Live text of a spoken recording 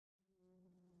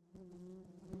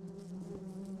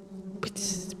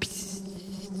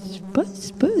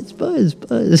Buzz, buzz, buzz,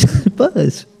 buzz,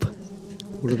 buzz.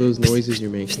 What are those noises you're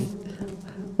making?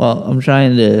 Well, I'm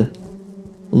trying to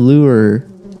lure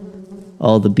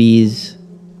all the bees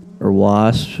or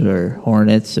wasps or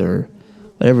hornets or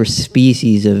whatever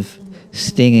species of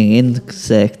stinging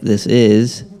insect this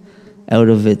is out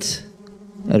of its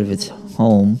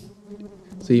home.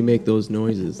 So you make those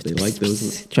noises. They like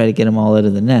those. Try to get them all out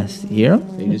of the nest. You hear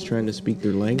them? Are you just trying to speak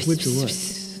their language or what?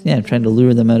 Yeah, I'm trying to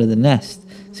lure them out of the nest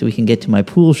so we can get to my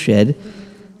pool shed.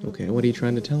 Okay, what are you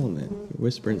trying to tell them then? You're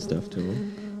whispering stuff to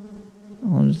them.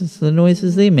 Oh, it's just the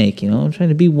noises they make, I'm trying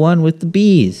to be one with the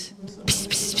bees.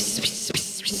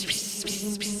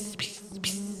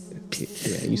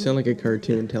 Yeah, you sound like a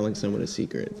cartoon telling someone a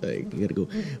secret. Like, you gotta go,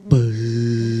 buzz.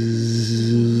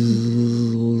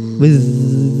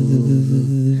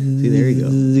 See, there you go.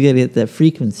 You gotta get that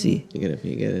frequency. You get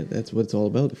it. That's what it's all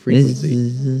about, the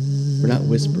frequency. We're not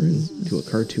whispering to a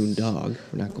cartoon dog.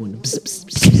 We're not going, bzz, bzz,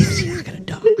 bzz, bzz, I got a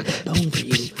dog. I got a bone for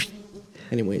you.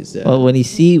 Anyways. Well, when you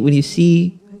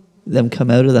see them come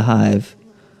out of the hive,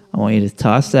 I want you to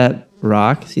toss that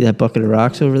rock. See that bucket of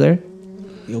rocks over there?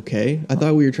 Okay. I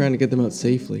thought we were trying to get them out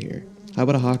safely here. How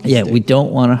about a hockey stick? Yeah, we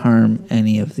don't want to harm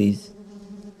any of these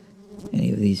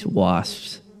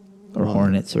wasps or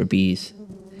hornets or bees.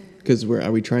 Because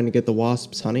are we trying to get the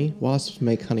wasps honey? Wasps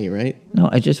make honey, right? No,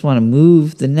 I just want to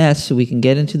move the nest so we can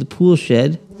get into the pool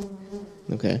shed.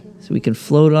 Okay. So we can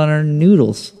float on our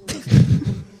noodles.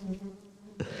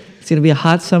 It's going to be a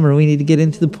hot summer. We need to get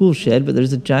into the pool shed, but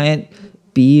there's a giant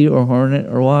bee or hornet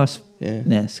or wasp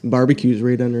nest. Barbecue's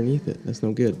right underneath it. That's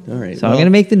no good. All right. So I'm going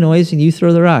to make the noise and you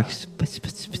throw the rocks.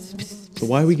 So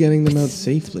why are we getting them out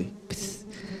safely?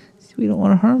 We don't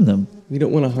want to harm them. We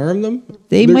don't want to harm them?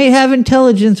 They might have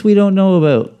intelligence we don't know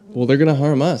about. Well, they're going to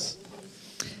harm us.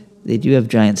 They do have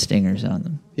giant stingers on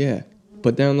them. Yeah.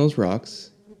 Put down those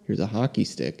rocks. Here's a hockey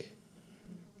stick.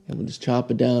 And we'll just chop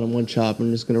it down in one chop.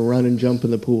 I'm just going to run and jump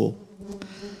in the pool.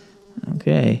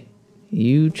 Okay.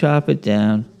 You chop it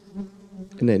down.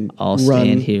 And then I'll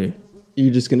stand here.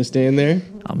 You just going to stand there?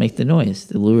 I'll make the noise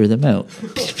to lure them out.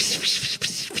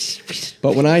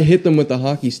 But when I hit them with the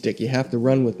hockey stick, you have to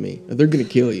run with me, or they're going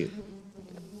to kill you.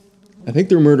 I think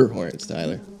they're murder hornets,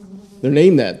 Tyler. They're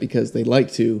named that because they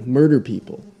like to murder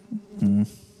people.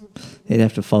 They'd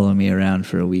have to follow me around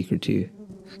for a week or two.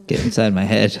 Get inside my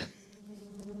head.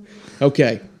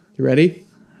 Okay, you ready?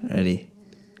 Ready.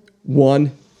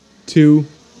 1, 2,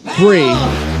 3.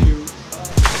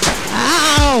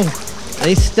 Ow!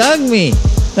 They stung me.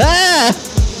 Ah!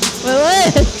 My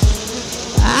leg!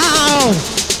 Ow!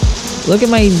 Look at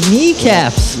my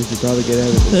kneecaps. You should probably get out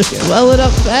of this. They're swelling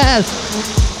up fast.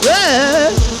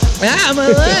 Ah, my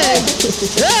leg!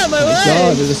 Ah, my leg!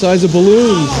 God, they're the size of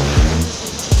balloons.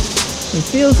 It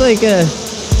feels like a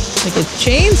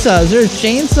chainsaw. Is there a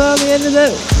chainsaw on the end of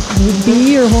that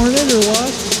bee or hornet or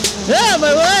wasp? Ah,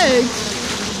 my leg!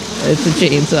 It's a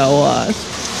chainsaw wasp.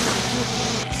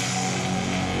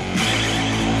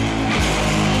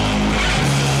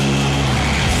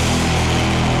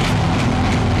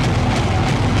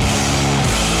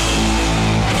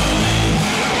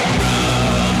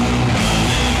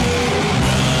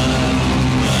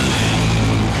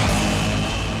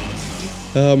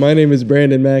 My name is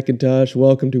Brandon McIntosh.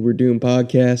 Welcome to We're Doomed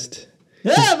Podcast.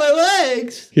 Ah, my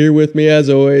legs! Here with me, as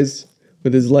always,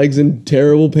 with his legs in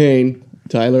terrible pain,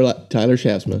 Tyler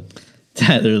Shaftsma.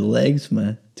 Tyler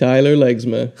Legsma. Tyler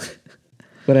Legsma.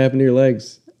 What happened to your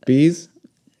legs? Bees?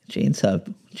 Chainsaw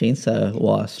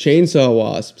wasp. Chainsaw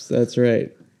wasps, that's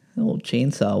right. An old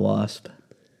chainsaw wasp.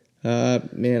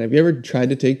 Man, have you ever tried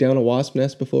to take down a wasp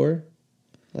nest before?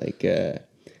 Like,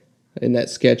 in that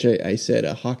sketch, I said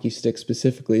a hockey stick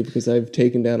specifically because I've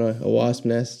taken down a wasp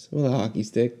nest with a hockey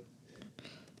stick.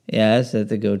 Yeah, is that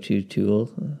the go-to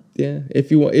tool? Yeah,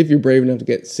 if you're brave enough to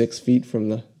get 6 feet from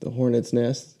the hornet's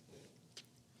nest.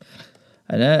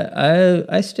 And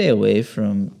I stay away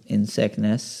from insect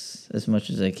nests as much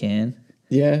as I can.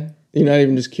 Yeah, you're not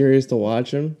even just curious to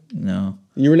watch them? No.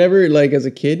 You were never, like, as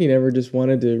a kid, you never just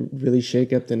wanted to really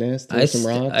shake up the nest, throw some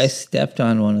rocks? I stepped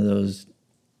on one of those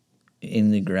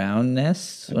in the ground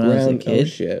nests when I was a kid. Oh,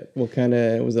 shit. What kind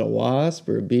of, was it a wasp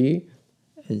or a bee?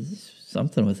 It's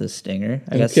something with a stinger.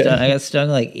 I got stung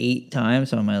like 8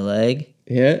 times on my leg.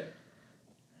 Yeah?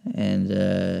 And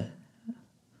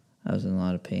I was in a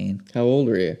lot of pain. How old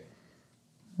were you?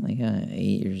 Like 8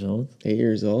 years old. 8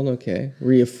 years old, okay.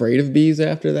 Were you afraid of bees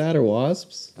after that or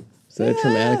wasps? Is that a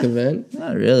traumatic event?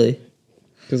 Not really.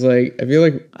 Because like I feel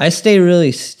like I stay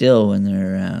really still when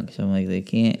they're around because I'm like, they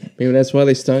can't. maybe that's why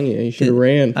they stung you. You should have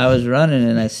ran. I was running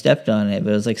and I stepped on it,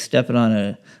 but it was like stepping on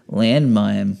a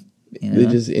landmine. You They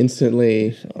know, just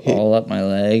instantly hit. all up my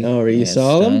leg. Oh, I you got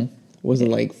saw them? stung.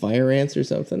 Wasn't like fire ants or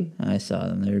something? I saw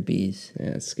them. They were bees.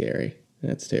 Yeah, it's scary.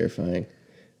 That's terrifying.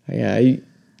 Yeah, I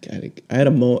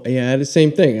had the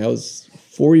same thing. I was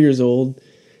 4 years old,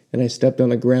 and I stepped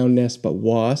on a ground nest but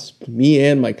wasp. Me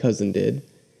and my cousin did.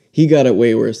 He got it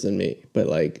way worse than me, but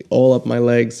like all up my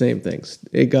leg, same things.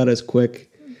 It got us quick.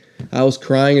 I was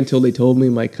crying until they told me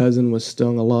my cousin was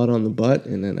stung a lot on the butt,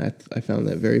 and then I found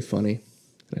that very funny.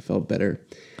 I felt better.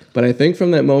 But I think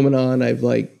from that moment on, I've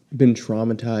like been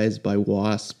traumatized by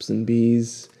wasps and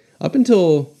bees up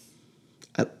until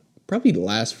probably the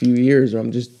last few years where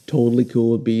I'm just totally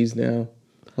cool with bees now.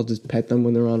 I'll just pet them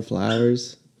when they're on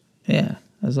flowers. Yeah,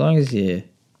 as long as you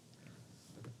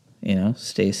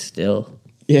stay still.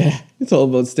 Yeah, it's all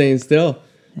about staying still.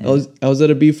 Yeah. I was at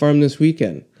a bee farm this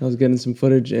weekend. I was getting some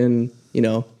footage, and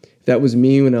if that was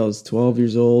me when I was 12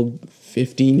 years old,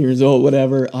 15 years old,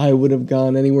 whatever, I would have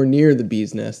gone anywhere near the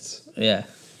bees' nests. Yeah.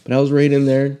 But I was right in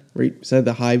there, right beside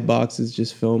the hive boxes,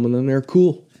 just filming them. They were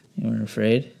cool. You weren't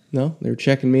afraid? No, they were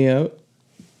checking me out.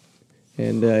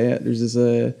 And there's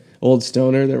this old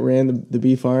stoner that ran the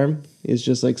bee farm. He's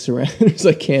just like surrounded. There's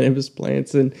like cannabis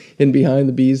plants and behind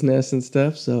the bees' nests and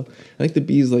stuff. So I think the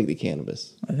bees like the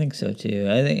cannabis. I think so too.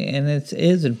 And it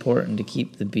is important to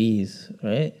keep the bees,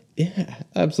 right? Yeah,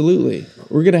 absolutely.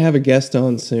 We're going to have a guest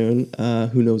on soon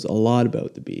who knows a lot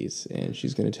about the bees. And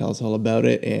she's going to tell us all about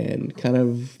it and kind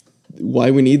of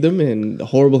why we need them and the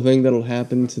horrible thing that'll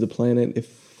happen to the planet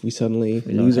if we suddenly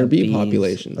We don't lose our have bee bees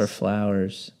populations. or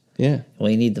flowers. Yeah. Well,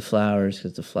 you need the flowers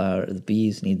because the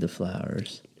bees need the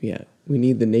flowers. Yeah, we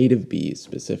need the native bees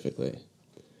specifically.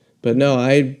 But no,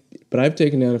 I've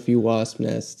taken down a few wasp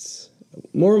nests.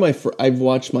 More of I've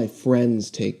watched my friends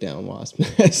take down wasp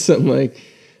nests. I'm like,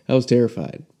 I was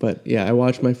terrified. But yeah, I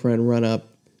watched my friend run up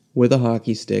with a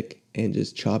hockey stick and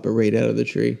just chop it right out of the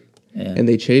tree. Yeah. And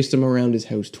they chased him around his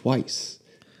house twice.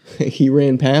 He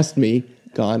ran past me,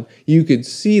 gone. You could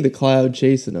see the cloud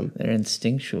chasing him. They're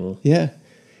instinctual. Yeah.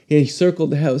 He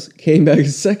circled the house, came back a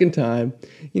second time.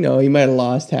 He might have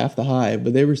lost half the hive,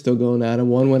 but they were still going at him.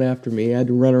 One went after me. I had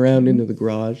to run around into the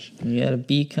garage. You gotta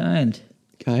be kind.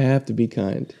 I have to be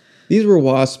kind. These were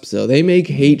wasps, though. They make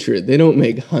hatred. They don't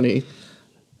make honey.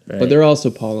 Right? But they're also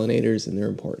pollinators, and they're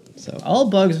important. So all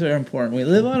bugs are important. We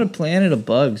live on a planet of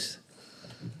bugs.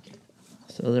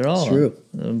 So they're all true.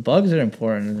 The bugs are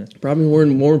important. Probably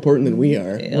more important than we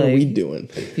are. Yeah, What are we like- doing?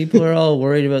 People are all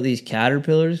worried about these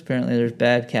caterpillars. Apparently, there's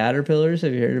bad caterpillars.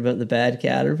 Have you heard about the bad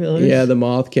caterpillars? Yeah, the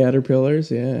moth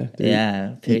caterpillars. Yeah.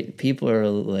 Yeah, people are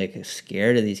like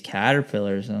scared of these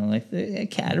caterpillars, and I'm like, a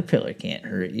caterpillar can't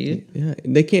hurt you. Yeah.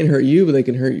 They can't hurt you, but they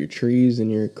can hurt your trees and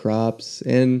your crops.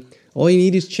 And all you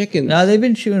need is chickens. No, they've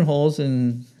been chewing holes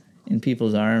in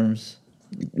people's arms.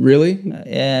 Really?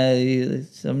 Yeah,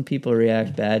 some people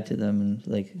react bad to them, and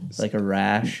like a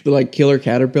rash. They're like killer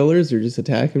caterpillars. They're just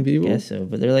attacking people. I guess so,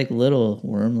 but they're like little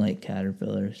worm-like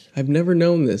caterpillars. I've never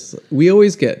known this. We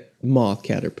always get moth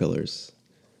caterpillars.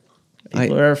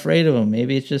 People are afraid of them.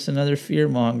 Maybe it's just another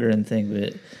fear-mongering thing,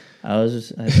 but I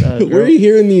saw a girl. Where are you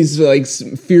hearing these like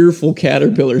fearful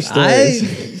caterpillar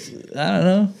stories? I don't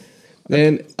know.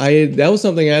 And that was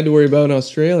something I had to worry about in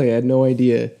Australia. I had no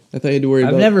idea. I thought you had to worry I've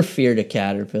about. never feared a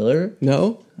caterpillar.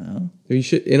 No. No. You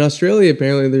should. In Australia,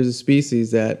 apparently, there's a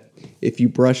species that if you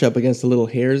brush up against the little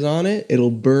hairs on it,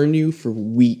 it'll burn you for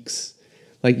weeks.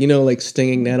 Like like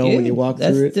stinging nettle when you walk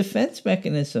that's through it. defense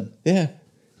mechanism. Yeah.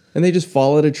 And they just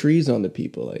fall out of trees onto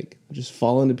people, like just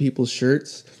fall into people's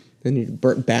shirts. Then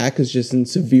your back is just in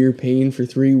severe pain for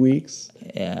 3 weeks.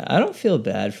 Yeah, I don't feel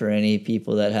bad for any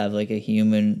people that have like a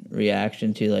human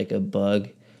reaction to like a bug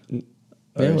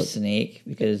or a snake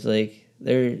because like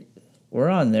we're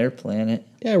on their planet.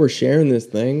 Yeah, we're sharing this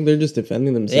thing. They're just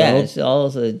defending themselves. Yeah, it's all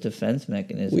a defense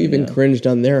mechanism. We even cringed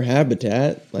on their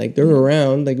habitat. Like they're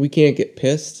around. Like we can't get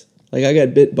pissed. Like I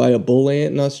got bit by a bull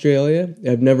ant in Australia.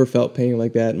 I've never felt pain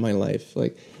like that in my life.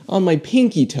 Like on my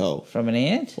pinky toe. From an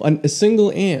ant? A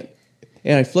single ant.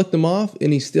 And I flicked him off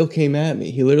and he still came at me.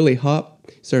 He literally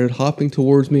started hopping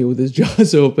towards me with his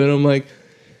jaws open. I'm like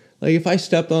if I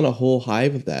stepped on a whole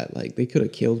hive of that, like they could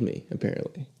have killed me,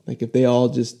 apparently. Like if they all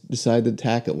just decided to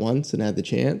attack at once and had the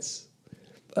chance.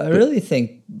 I really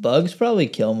think bugs probably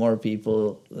kill more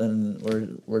people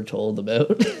than we're told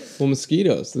about. Well,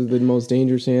 mosquitoes, they're the most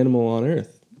dangerous animal on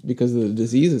Earth because of the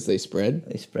diseases they spread.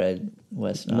 They spread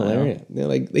West Nile. Malaria.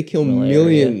 They kill Malaria.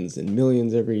 millions and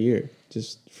millions every year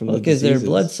just from the Because they're a diseases.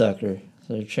 bloodsucker.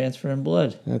 So they're transferring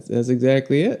blood. That's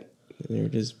exactly it. They're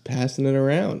just passing it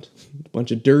around. A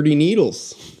bunch of dirty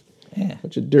needles. Yeah.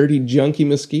 Bunch of dirty, junky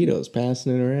mosquitoes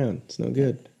passing it around. It's no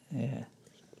good. Yeah.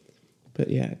 But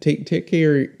yeah, take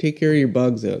care of your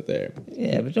bugs out there.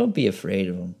 Yeah, but don't be afraid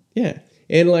of them. Yeah.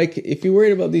 And like, if you're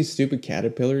worried about these stupid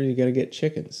caterpillars, you gotta get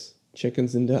chickens.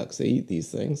 Chickens and ducks, they eat these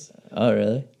things. Oh,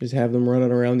 really? Just have them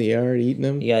running around the yard eating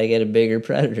them. You gotta get a bigger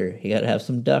predator. You gotta have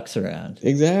some ducks around.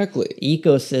 Exactly.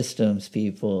 Ecosystems,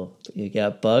 people. You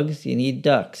got bugs, you need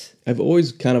ducks. I've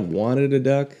always kind of wanted a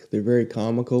duck. They're very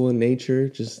comical in nature.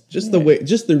 Just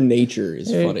their nature is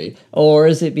funny. Or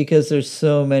is it because there's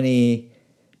so many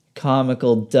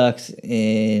comical ducks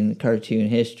in cartoon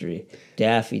history?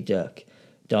 Daffy Duck,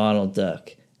 Donald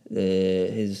Duck,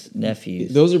 his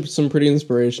nephews. Those are some pretty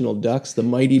inspirational ducks. The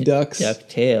Mighty Ducks.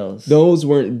 DuckTales. Those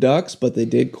weren't ducks, but they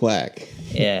did quack.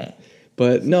 Yeah.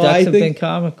 But no, Ducks I have been think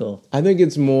comical.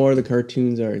 it's more the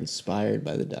cartoons are inspired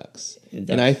by the ducks.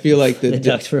 And I feel like the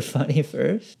ducks were funny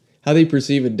first. how they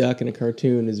perceive a duck in a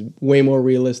cartoon is way more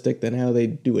realistic than how they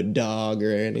do a dog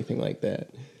or anything like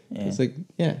that. Yeah. It's like,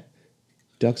 yeah,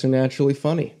 ducks are naturally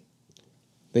funny.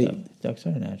 Ducks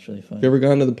are naturally funny. Have you ever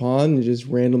gone to the pond and just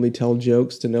randomly tell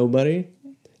jokes to nobody?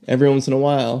 Every once in a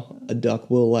while, a duck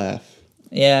will laugh.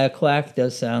 Yeah, a quack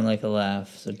does sound like a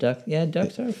laugh. So ducks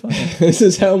are funny. This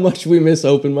is how much we miss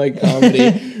open mic comedy.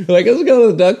 We're like, let's go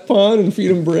to the duck pond and feed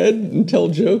them bread and tell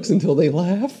jokes until they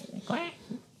laugh. Quack.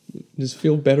 Just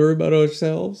feel better about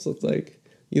ourselves. It's like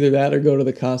either that or go to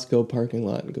the Costco parking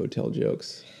lot and go tell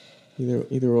jokes.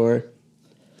 Either or.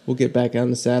 We'll get back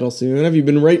on the saddle soon. Have you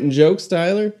been writing jokes,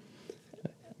 Tyler?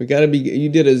 You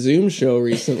did a Zoom show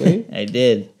recently. I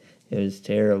did. It was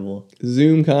terrible.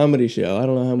 Zoom comedy show. I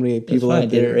don't know how many people I out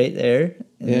did there. it right there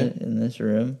Yeah. in this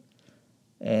room.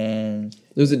 And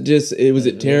Was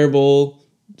it terrible?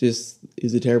 Is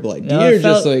it a terrible idea no, or it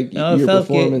felt, just like no, it your felt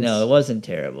performance? good. No, it wasn't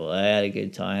terrible. I had a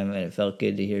good time, and it felt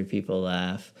good to hear people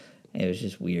laugh. And it was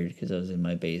just weird because I was in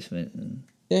my basement, and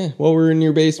Yeah, well, we're in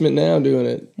your basement now doing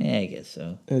it. yeah, I guess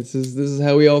so. This is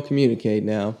how we all communicate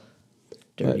now.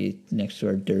 Next to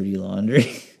our dirty laundry.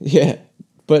 Yeah.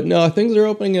 But no, things are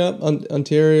opening up.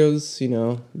 Ontario's,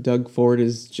 Doug Ford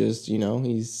is just,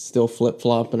 he's still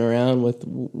flip-flopping around with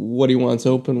what he wants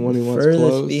open, what he wants furthest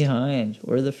closed. behind.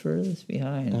 We're the furthest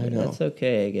behind. I But know. that's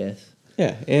okay, I guess.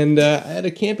 Yeah, and I had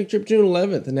a camping trip June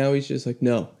 11th, and now he's just like,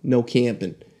 no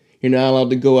camping. You're not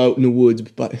allowed to go out in the woods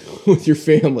with your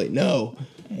family. No.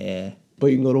 Yeah. But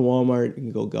you can go to Walmart, you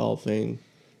can go golfing.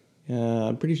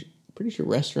 I'm pretty sure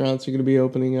restaurants are going to be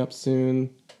opening up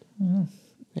soon.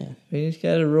 Yeah. We just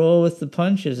got to roll with the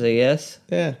punches, I guess.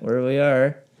 Yeah. Where we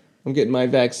are. I'm getting my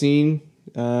vaccine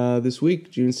this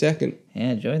week, June 2nd.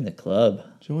 Yeah, join the club.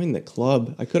 Join the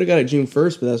club. I could have got it June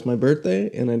 1st, but that's my birthday,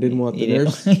 and I didn't want the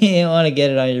nurse. You didn't want to get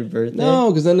it on your birthday?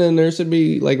 No, because then the nurse would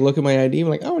be like, look at my ID, and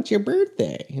like, oh, it's your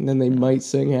birthday. And then they might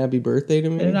sing happy birthday to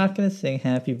me. They're not going to sing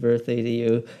happy birthday to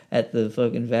you at the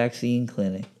fucking vaccine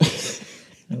clinic.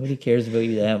 Nobody cares about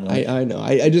you that much. I know.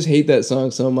 I just hate that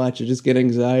song so much. I just get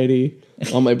anxiety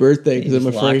on my birthday because I'm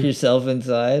just afraid. lock yourself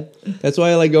inside. That's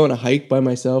why I like going on a hike by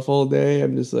myself all day.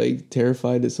 I'm just like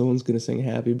terrified that someone's going to sing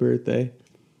happy birthday.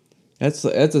 That's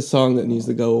a song that needs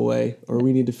to go away, or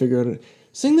we need to figure out.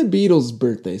 Sing the Beatles'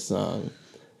 birthday song.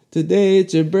 Today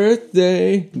it's your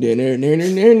birthday.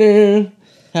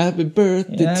 Happy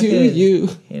birthday to you.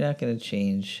 You're not going to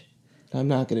change. I'm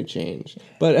not going to change.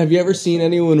 But have you ever seen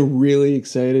anyone really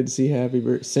excited to see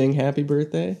sing happy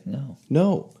birthday? No.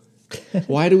 No.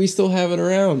 Why do we still have it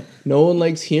around? No one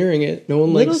likes hearing it. No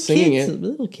one likes singing it.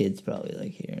 Little kids probably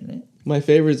like hearing it. My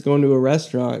favorite is going to a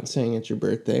restaurant and saying it's your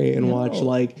birthday and watch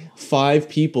like 5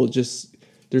 people just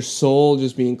their soul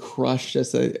just being crushed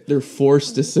as they're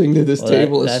forced to sing to this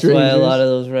table of That's strangers. why a lot of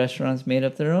those restaurants made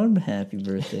up their own happy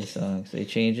birthday songs. They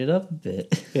change it up a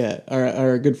bit. Yeah,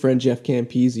 our good friend Jeff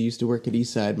Campese used to work at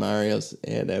Eastside Mario's,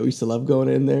 and we used to love going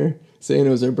in there, saying it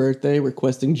was our birthday,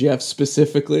 requesting Jeff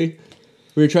specifically.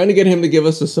 We were trying to get him to give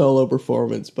us a solo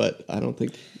performance, but I don't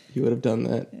think he would have done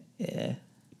that. Yeah.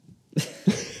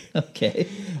 Okay.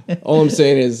 All I'm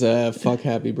saying is, fuck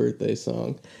happy birthday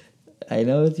song. I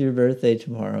know it's your birthday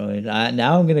tomorrow, and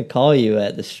now I'm going to call you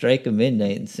at the strike of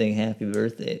midnight and sing happy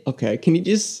birthday. Okay, can you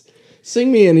just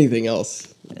sing me anything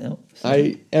else? No,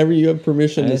 You have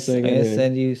permission to sing I'm going to anything.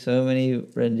 send you so many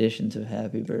renditions of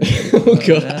happy birthday. Oh,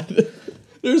 God.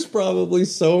 There's probably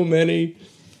so many.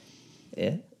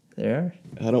 Yeah, there are.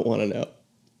 I don't want to know.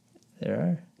 There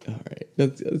are. All right,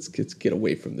 let's get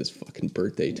away from this fucking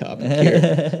birthday topic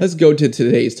here. Let's go to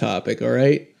today's topic, all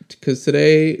right? Because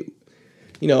today,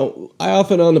 I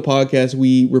often on the podcast,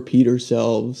 we repeat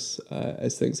ourselves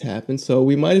as things happen, so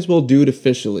we might as well do it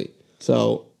officially.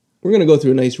 So we're going to go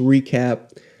through a nice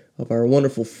recap of our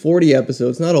wonderful 40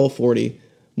 episodes, not all 40,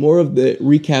 more of the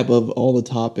recap of all the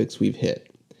topics we've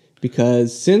hit.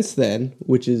 Because since then,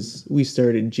 which is, we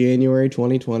started January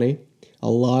 2020, a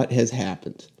lot has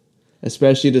happened,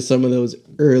 especially to some of those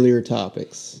earlier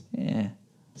topics. Yeah.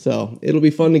 So it'll be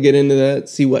fun to get into that,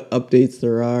 see what updates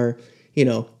there are. You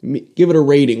know, give it a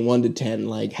rating 1 to 10,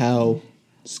 like how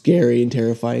scary and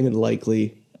terrifying and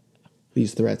likely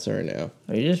these threats are now.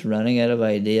 Are you just running out of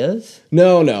ideas?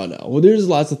 No. Well, there's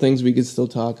lots of things we could still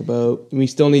talk about. We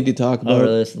still need to talk about. Or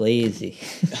just lazy?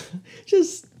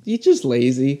 You're just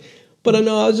lazy. But I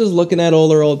know I was just looking at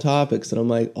all our old topics, and I'm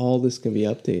like, all this can be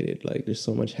updated. Like, there's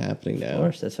so much happening now. Of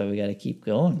course, that's why we got to keep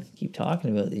going, keep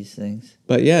talking about these things.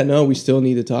 But yeah, no, we still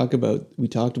need to talk about. We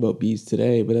talked about bees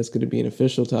today, but that's going to be an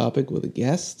official topic with a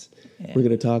guest. Yeah. We're going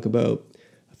to talk about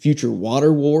future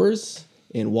water wars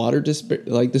and water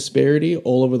disparity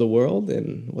all over the world,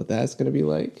 and what that's going to be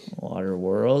like. Water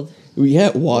world.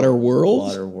 Yeah, water world.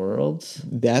 Water worlds.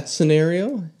 That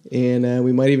scenario, and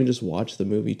we might even just watch the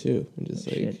movie too, and just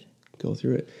go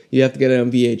through it. You have to get it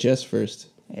on VHS first.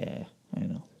 Yeah, I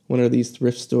know. When are these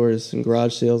thrift stores and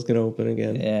garage sales going to open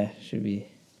again? Yeah, should be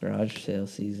garage sale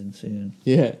season soon.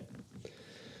 Yeah.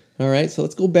 All right, so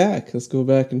let's go back. Let's go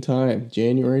back in time.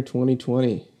 January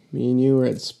 2020. Me and you were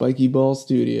at Spiky Ball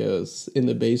Studios in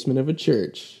the basement of a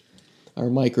church. Our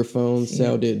microphone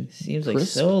sounded Seems crisp. like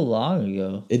so long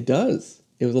ago. It does.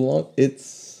 It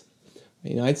was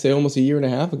I'd say almost a year and a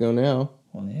half ago now.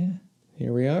 Well, yeah.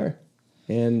 Here we are.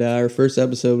 And our first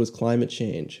episode was climate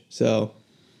change. So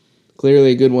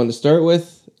clearly a good one to start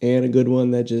with, and a good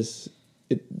one that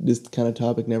this kind of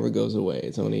topic never goes away.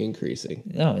 It's only increasing.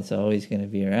 No, it's always going to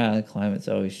be around. The climate's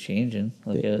always changing.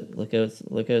 Look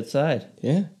outside.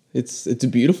 Yeah, it's a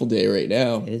beautiful day right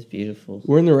now. It is beautiful.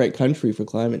 We're in the right country for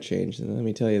climate change, and let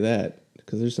me tell you that.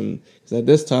 Because at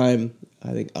this time,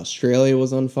 I think Australia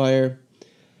was on fire.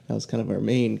 That was kind of our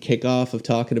main kickoff of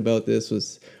talking about this,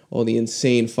 was all the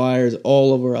insane fires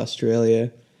all over Australia.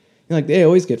 Like, they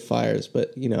always get fires,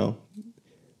 but,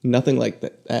 nothing like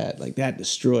that. Like, that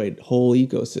destroyed whole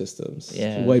ecosystems.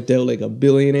 Yeah. It wiped out like 1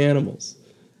 billion animals.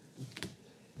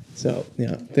 So,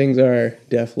 things are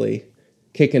definitely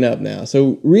kicking up now.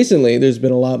 So recently, there's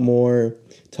been a lot more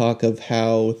talk of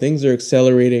how things are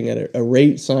accelerating at a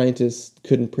rate scientists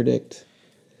couldn't predict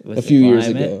a few years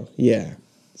ago. Yeah.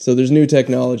 So there's new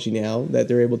technology now that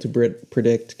they're able to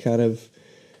predict kind of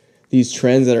these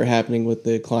trends that are happening with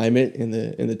the climate and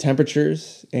the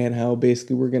temperatures, and how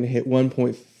basically we're going to hit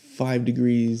 1.5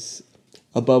 degrees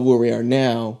above where we are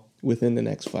now within the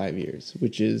next 5 years,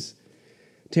 which is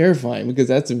terrifying, because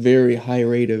that's a very high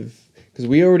rate of, because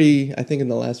we already, I think in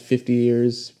the last 50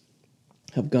 years,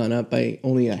 have gone up by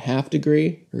only a half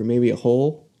degree or maybe a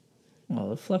whole.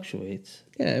 Well, it fluctuates.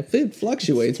 Yeah, it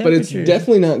fluctuates, but it's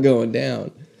definitely not going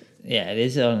down. Yeah, it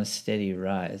is on a steady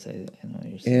rise. I know what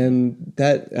you're saying.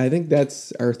 And I think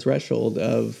that's our threshold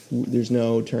of there's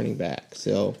no turning back.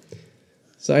 So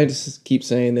scientists keep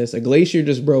saying this. A glacier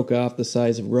just broke off the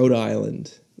size of Rhode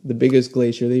Island, the biggest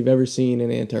glacier they've ever seen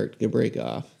in Antarctica break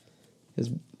off.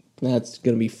 That's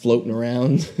going to be floating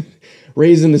around,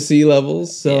 raising the sea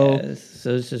levels. So it's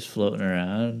just floating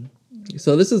around.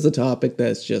 So this is a topic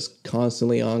that's just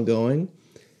constantly ongoing.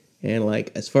 And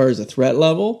like, as far as a threat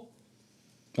level,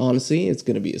 honestly, it's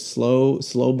going to be a slow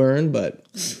burn, but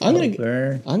I'm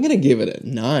going to give it a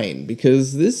 9,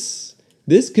 because this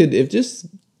could, if just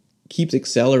keeps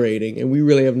accelerating and we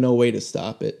really have no way to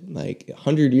stop it, like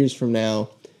 100 years from now,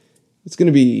 it's going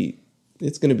to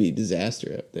be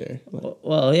disaster up there.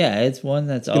 Well, yeah, it's one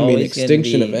that's always going to be an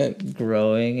extinction event,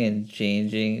 growing and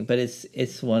changing, but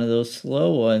it's one of those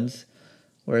slow ones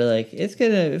where like it's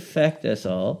going to affect us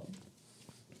all.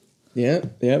 Yeah.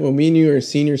 Well, me and you are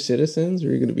senior citizens.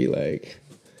 We're going to be like,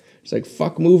 it's like,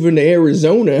 fuck moving to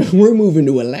Arizona. We're moving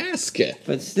to Alaska.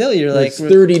 But still, you're like... It's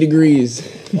 30 degrees.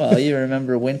 Well, you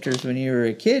remember winters when you were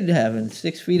a kid having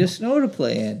 6 feet of snow to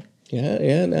play in.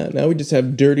 Yeah. Now we just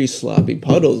have dirty, sloppy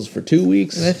puddles for 2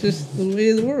 weeks. And that's just the way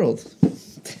of the world.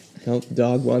 Oh,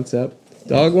 dog wants up.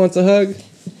 Dog wants a hug.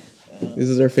 This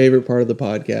is our favorite part of the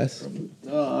podcast.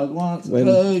 Dog wants a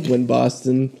hug. When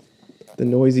Boston, the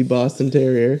noisy Boston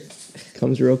Terrier,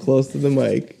 comes real close to the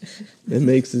mic and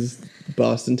makes his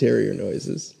Boston Terrier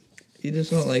noises. You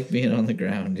just don't like being on the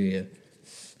ground, do you?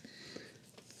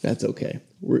 That's okay.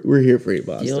 We're here for you,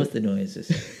 Boston. Deal with the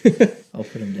noises. I'll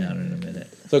put them down in a minute.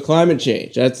 So climate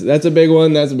change. That's a big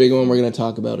one. That's a big one we're going to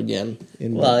talk about again.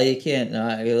 Well, you can't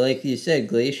not. Like you said,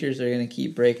 glaciers are going to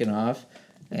keep breaking off,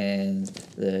 and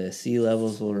the sea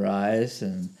levels will rise,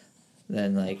 and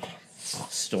then like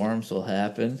storms will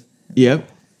happen. Yep.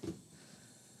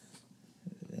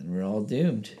 And we're all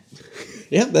doomed.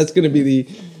 Yep, that's going to be the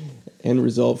end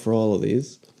result for all of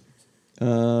these.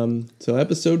 So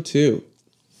episode 2,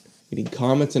 we need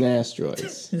comets and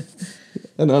asteroids.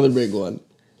 Another big one.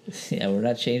 Yeah, we're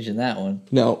not changing that one.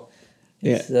 No.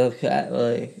 Yeah. It's still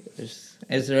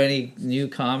is there any new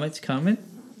comets coming?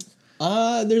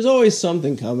 There's always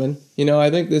something coming. You know, I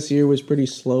think this year was pretty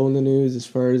slow in the news as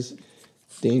far as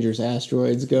dangerous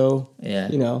asteroids go. Yeah.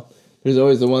 You know, there's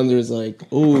always the ones that's like,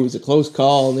 oh, it was a close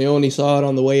call and they only saw it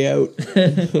on the way out.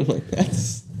 I'm like,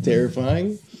 that's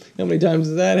terrifying. How many times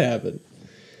does that happen?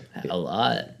 A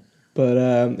lot. But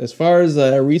as far as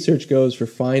research goes for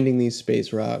finding these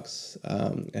space rocks,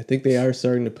 I think they are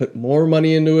starting to put more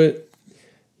money into it.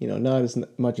 You know, not as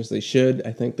much as they should.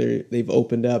 I think they've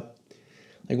opened up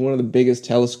like one of the biggest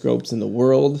telescopes in the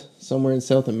world somewhere in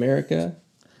South America.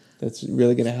 That's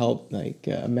really going to help like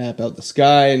map out the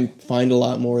sky and find a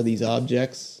lot more of these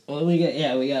objects. Well, we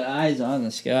got eyes on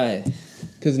the sky.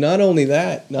 Because not only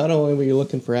were you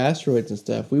looking for asteroids and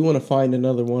stuff, we want to find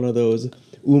another one of those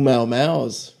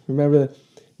Oumuamua. Remember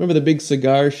the big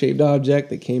cigar-shaped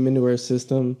object that came into our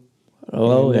system?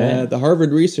 Oh, yeah. The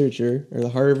Harvard researcher, or the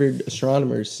Harvard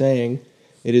astronomer, is saying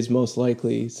it is most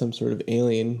likely some sort of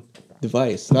alien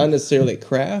device. Not necessarily a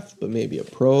craft, but maybe a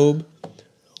probe.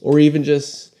 Or even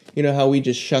just, you know how we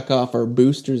just shuck off our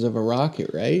boosters of a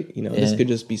rocket, right? You know, this could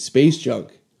just be space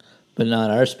junk. But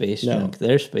not our space junk.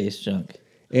 Their space junk.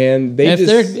 And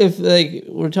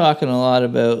we're talking a lot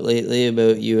lately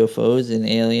about UFOs and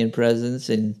alien presence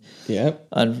and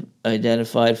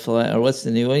unidentified flight, or what's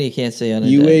the new one? You can't say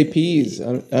unidentified.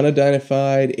 UAPs,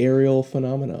 unidentified aerial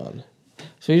phenomenon.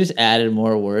 So we just added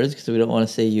more words because we don't want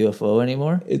to say UFO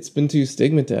anymore. It's been too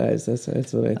stigmatized. That's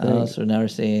what I think. So now we're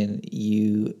saying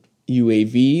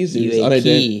UAVs. There's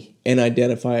UAP.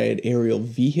 unidentified aerial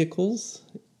vehicles,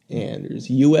 and there's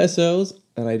USOs.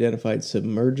 Unidentified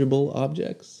submergible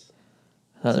objects.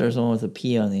 I thought there was one with a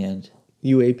P on the end.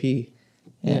 UAP.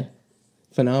 Yeah.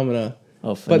 Phenomena.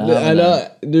 Oh, phenomena. But I know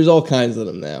there's all kinds of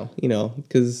them now, you know,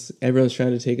 because everyone's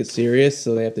trying to take it serious,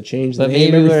 so they have to change the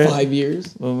name every 5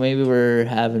 years. Well, maybe we're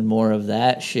having more of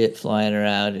that shit flying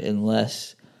around and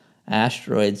less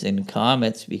asteroids and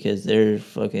comets because they're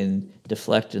fucking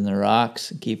deflecting the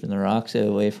rocks and keeping the rocks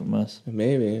away from us.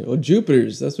 Maybe. Well,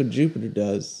 that's what Jupiter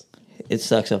does. It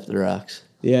sucks up the rocks.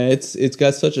 Yeah, it's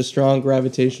got such a strong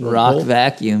gravitational rock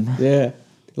vacuum. Yeah,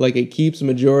 like it keeps a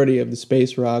majority of the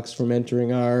space rocks from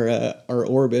entering our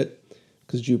orbit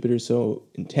because Jupiter's so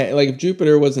intense. Like if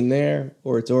Jupiter wasn't there,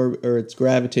 or its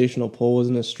gravitational pull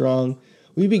wasn't as strong,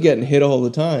 we'd be getting hit all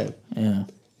the time. Yeah,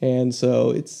 and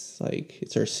so it's like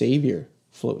it's our savior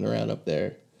floating around up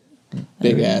there.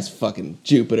 Big ass fucking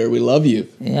Jupiter, we love you.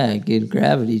 Yeah, good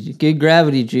gravity,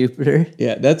 Jupiter.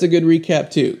 Yeah, that's a good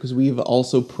recap too, because we've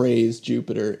also praised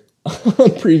Jupiter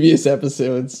on previous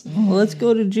episodes. Well, let's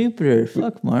go to Jupiter.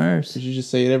 Fuck Mars. We should just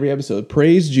say it every episode.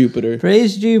 Praise Jupiter.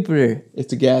 Praise Jupiter.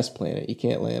 It's a gas planet. You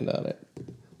can't land on it.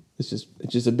 It's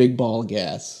just a big ball of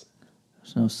gas.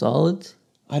 There's no solids?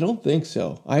 I don't think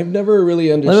so. I've never really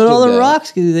understood what about all the that.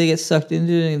 rocks? Do they get sucked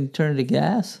into it and turn to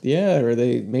gas? Yeah, or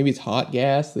maybe it's hot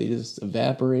gas. They just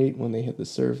evaporate when they hit the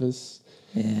surface.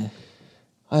 Yeah.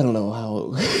 I don't know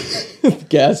how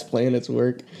gas planets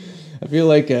work. I feel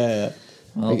like a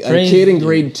kid in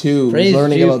grade 2 who's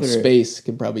learning about space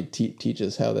could probably teach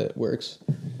us how that works.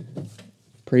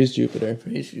 Praise Jupiter.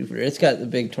 Praise Jupiter. It's got the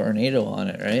big tornado on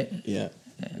it, right? Yeah.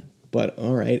 But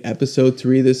all right, episode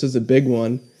 3. This is a big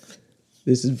one.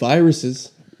 This is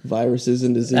viruses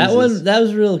and diseases. That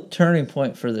was a real turning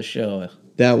point for the show.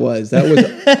 That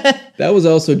was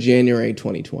also January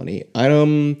 2020.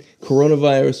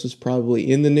 Coronavirus was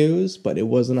probably in the news, but it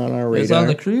wasn't on our radar. It was on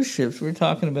the cruise ships. We were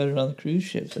talking about it on the cruise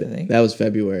ships, I think. That was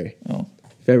February. Oh.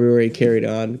 February carried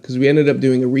on because we ended up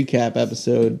doing a recap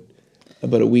episode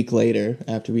about a week later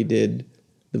after we did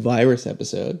the virus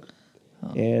episode.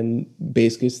 And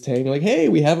basically saying like, hey,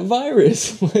 we have a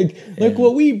virus. Look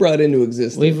what we brought into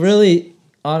existence. We've really,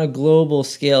 on a global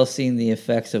scale, seen the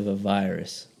effects of a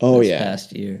virus this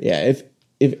past year. Yeah,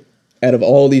 if out of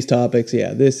all these topics,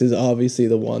 this is obviously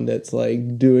the one that's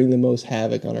like doing the most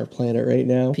havoc on our planet right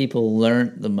now. People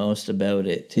learned the most about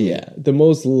it too. Yeah, the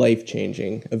most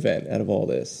life-changing event out of all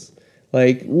this.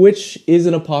 Like, which is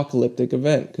an apocalyptic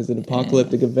event, because an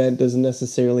apocalyptic event doesn't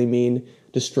necessarily mean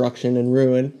destruction and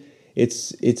ruin.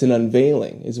 It's an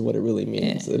unveiling is what it really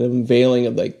means. An unveiling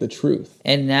of like the truth.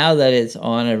 And now that it's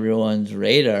on everyone's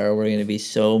radar, we're going to be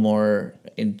so more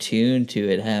in tune to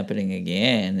it happening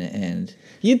again. And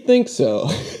you'd think so.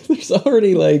 There's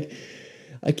already like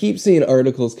I keep seeing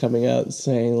articles coming out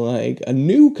saying like a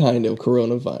new kind of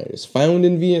coronavirus found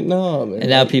in Vietnam. And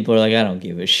now people are like, I don't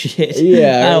give a shit.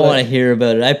 Yeah, I don't like- want to hear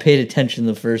about it. I paid attention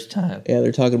the first time. Yeah,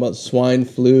 they're talking about swine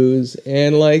flus,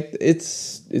 and like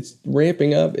it's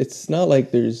ramping up. It's not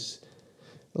like there's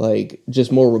like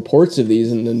just more reports of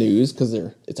these in the news because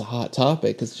it's a hot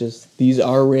topic. It's just these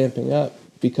are ramping up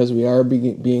because we are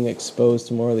being exposed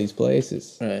to more of these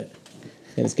places, Right.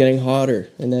 and it's getting hotter,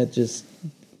 and that just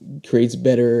creates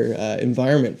better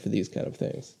environment for these kind of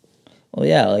things. Well,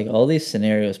 yeah, like all these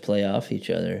scenarios play off each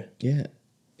other. Yeah,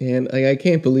 and like I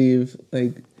can't believe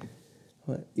like,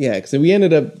 what? Yeah, because we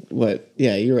ended up what?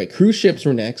 Yeah, you're right. Cruise ships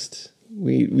were next.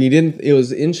 We didn't. It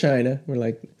was in China. We're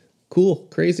like, cool,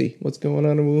 crazy. What's going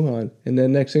on in Wuhan? And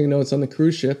then next thing you know, it's on the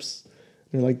cruise ships.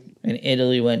 They're like, And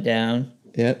Italy went down.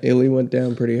 yeah, Italy went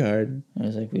down pretty hard. I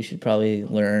was like, we should probably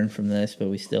learn from this, but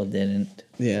we still didn't.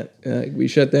 Yeah, we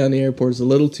shut down the airports a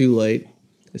little too late,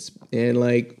 and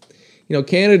like, you know,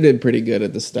 Canada did pretty good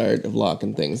at the start of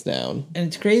locking things down. And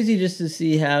it's crazy just to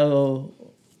see how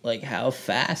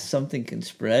fast something can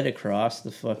spread across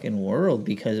the fucking world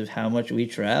because of how much we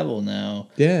travel now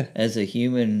Yeah, as a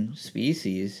human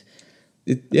species.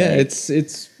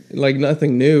 it's like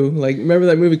nothing new. Like, remember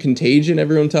that movie Contagion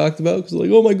everyone talked about? Because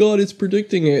like, oh my god, it's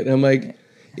predicting it. And I'm like,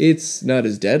 it's not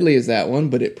as deadly as that one,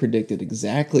 but it predicted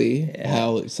exactly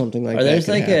how something like Or that there's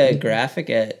could like happen. a graphic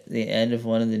at the end of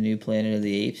one of the new Planet of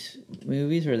the Apes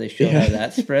movies where they show how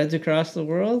that spreads across the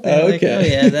world. And I'm like, Okay. oh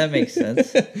yeah, that makes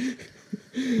sense.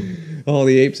 All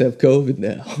the apes have COVID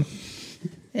now.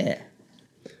 Yeah.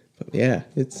 Yeah,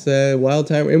 it's a wild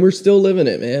time, and we're still living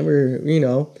it, man.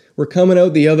 We're coming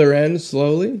out the other end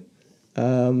slowly.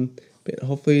 But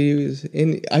hopefully,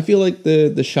 I feel like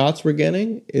the shots we're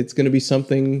getting, it's going to be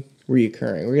something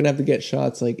reoccurring. We're going to have to get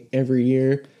shots like every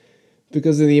year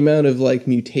because of the amount of like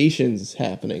mutations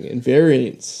happening and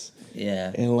variants,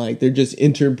 Yeah. and like they're just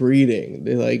interbreeding.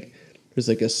 They're like there's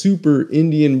like a super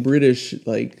Indian British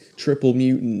like triple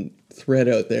mutant threat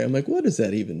out there. I'm like, what does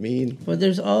that even mean? But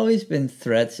there's always been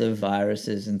threats of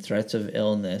viruses and threats of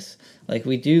illness. Like,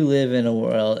 we do live in a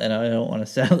world, and I don't want to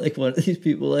sound like one of these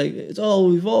people, like,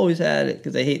 we've always had it,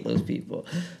 because I hate those people.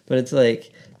 But it's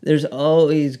like, there's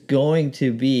always going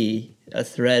to be a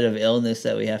threat of illness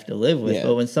that we have to live with. Yeah.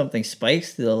 But when something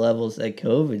spikes to the levels that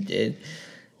COVID did,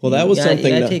 Well, that was you something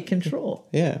gotta that- take control.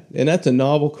 Yeah, and that's a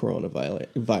novel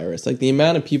coronavirus. Like the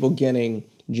amount of people getting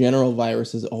general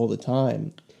viruses all the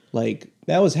time, like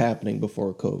that was happening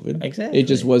before COVID. Exactly. It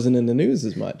just wasn't in the news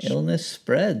as much. Illness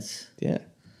spreads. Yeah,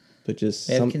 but just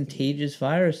We have contagious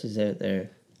viruses out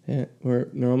there. yeah, they're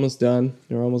almost done.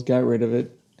 They're almost got rid of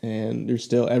it, and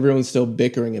everyone's still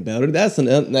bickering about it. That's the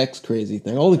next crazy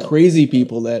thing. All the crazy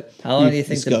people that How long we've do you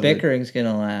think discovered. the bickering's going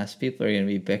to last? People are going to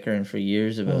be bickering for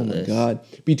years about Oh my this. god!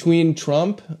 Between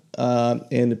Trump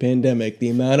and the pandemic, the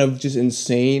amount of just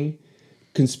insane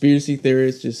conspiracy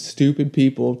theorists, just stupid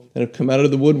people that have come out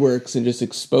of the woodworks and just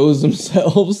exposed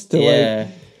themselves to Yeah.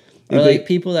 Or they- like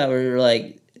people that were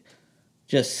like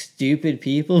just stupid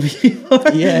people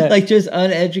Yeah. like just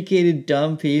uneducated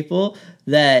dumb people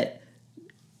that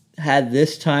had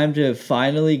this time to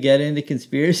finally get into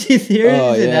conspiracy theories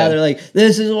Oh, and yeah. now they're like,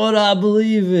 this is what I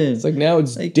believe in. It's like now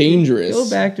it's Like, dangerous. Go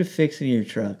back to fixing your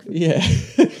truck. Yeah,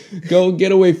 go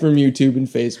get away from YouTube and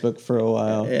Facebook for a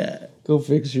while. Yeah. Go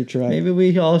fix your truck. Maybe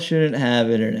we all shouldn't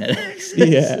have internet access.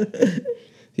 Yeah.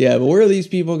 Yeah, but where are these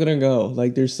people gonna go?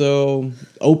 Like they're so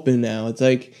open now. It's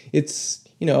like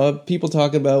people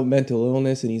talk about mental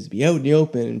illness. It needs to be out in the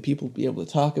open and people be able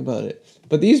to talk about it.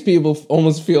 But these people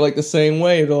almost feel like the same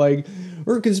way. They're like,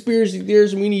 we're conspiracy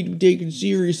theorists and we need to be taken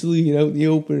seriously out in the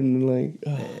open. And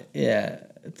like, Yeah.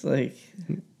 It's like,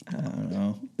 I don't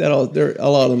know. a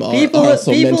lot of them are People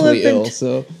also have mentally been ill.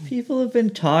 So People have been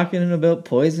talking about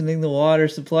poisoning the water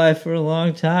supply for a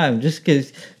long time. Just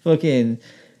because fucking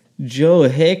Joe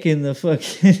Hick and the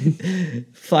fucking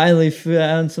finally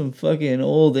found some fucking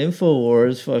old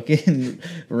InfoWars fucking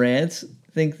rants,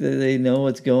 think that they know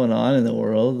what's going on in the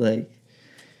world. Like,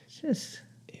 just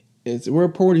we're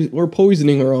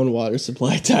poisoning our own water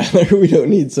supply, Tyler. We don't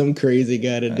need some crazy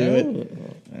guy to do it.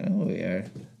 I know we are.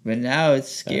 But now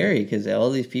it's scary because all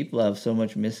these people have so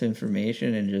much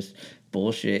misinformation and just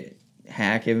bullshit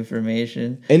hack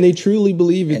information. And they truly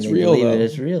believe it's and they real, believe though. it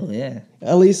is real, yeah.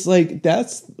 At least, like,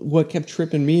 that's what kept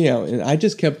tripping me out. And I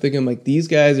just kept thinking, like, these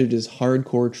guys are just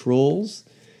hardcore trolls.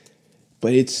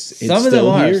 But it's Some of them still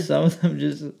are. here. Some of them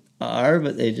just are,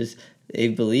 but they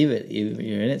believe it.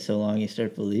 You're in it so long, you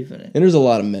start believing it. And there's a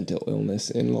lot of mental illness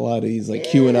and a lot of these, like,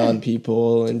 QAnon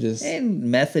people and just... And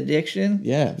meth addiction.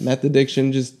 Yeah, meth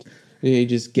addiction, just You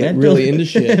just get really into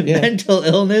shit. Yeah. Mental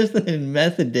illness and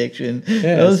meth addiction.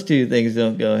 Yes. Those two things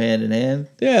don't go hand in hand.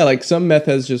 Yeah, like some meth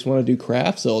heads just want to do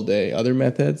crafts all day. Other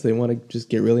meth heads, they want to just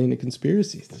get really into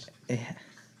conspiracies. Yeah.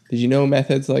 Did you know meth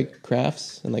heads like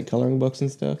crafts and like coloring books and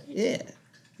stuff? Yeah.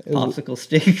 Popsicle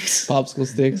sticks. Popsicle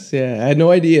sticks, yeah. I had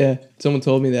no idea. Someone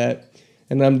told me that.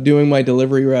 And I'm doing my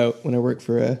delivery route when I work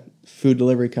for a food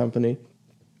delivery company.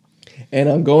 And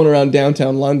I'm going around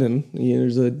downtown London.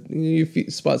 You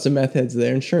spot some meth heads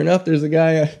there. And sure enough, there's a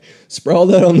guy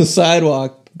sprawled out on the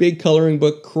sidewalk. Big coloring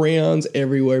book, crayons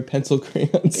everywhere, pencil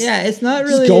crayons. Yeah, it's not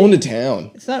really just going to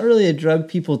town. It's not really a drug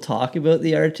people talk about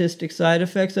the artistic side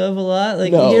effects of a lot.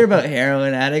 Like No. you hear about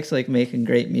heroin addicts like making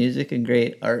great music and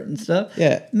great art and stuff.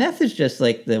 Yeah. Meth is just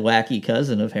like the wacky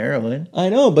cousin of heroin. I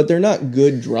know, but they're not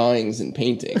good drawings and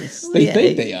paintings. They Yeah,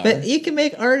 think they are. But you can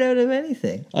make art out of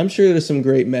anything. I'm sure there's some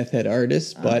great meth head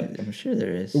artists, but I'm sure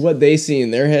there is. what they see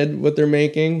in their head, what they're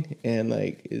making, and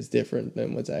like is different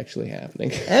than what's actually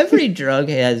happening. Every drug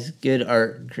has good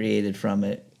art created from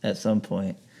it at some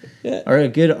point. Yeah. Or a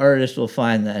good artist will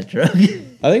find that drug.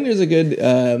 I think there's a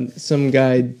good. Some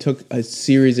guy took a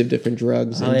series of different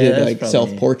drugs and did that's like probably-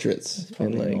 self-portraits and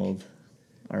Probably like an old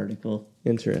article.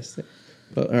 interesting.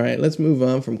 But all right, let's move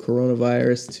on from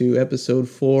coronavirus to episode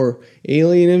 4,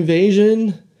 alien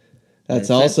invasion. That's That's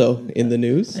it. also in the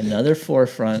news. Another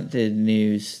forefronted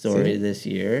news story See? this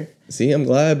year. See, I'm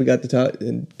glad we got to talk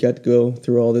and got to go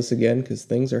through all this again because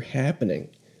things are happening.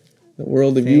 The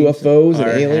world of Things UFOs and are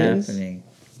aliens happening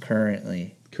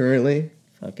currently. currently.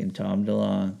 Fucking Tom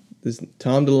DeLonge. This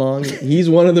Tom DeLonge, he's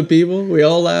one of the people. We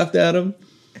all laughed at him.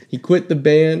 He quit the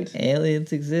band.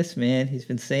 Aliens exist, man. He's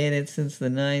been saying it since the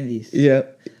 90s. Yeah,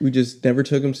 we just never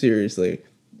took him seriously.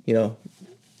 You know,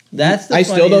 That's the I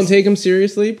still don't funniest- take him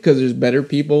seriously because there's better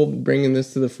people bringing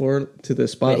this to the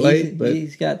spotlight. But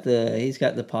he's got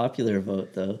the popular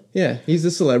vote though. yeah, he's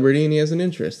a celebrity and he has an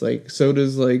interest. Like so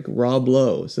does like Rob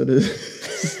Lowe. So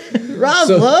does Rob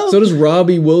Lowe. So does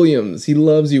Robbie Williams. He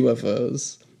loves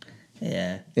UFOs.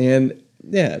 Yeah. And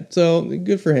yeah, so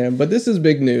good for him. But this is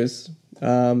big news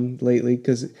lately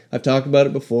because I've talked about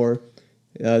it before.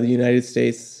 The United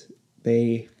States,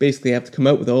 they basically have to come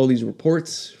out with all these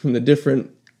reports from the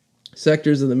different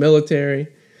sectors of the military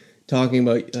talking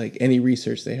about like any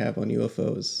research they have on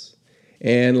UFOs.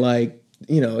 And like,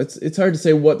 you know, it's hard to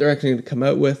say what they're actually going to come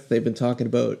out with. They've been talking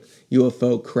about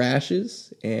UFO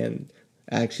crashes and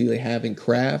actually having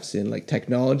crafts and like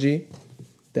technology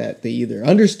that they either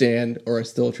understand or are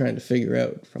still trying to figure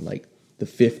out from like the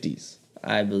 50s.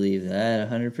 I believe that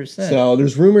 100%. So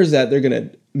there's rumors that they're going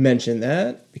to mention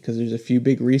that because there's a few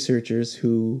big researchers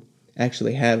who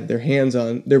actually have their hands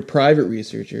on, they're private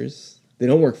researchers. They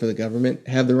don't work for the government,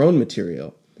 have their own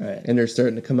material. Right. And they're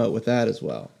starting to come out with that as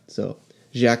well. So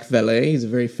Jacques Vallée, he's a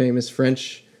very famous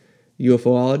French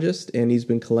UFOologist, and he's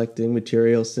been collecting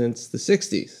material since the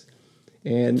 60s.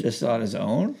 And Just on his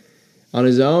own? on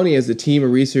his own, he has a team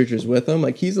of researchers with him.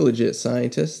 Like, he's a legit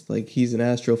scientist. Like, he's an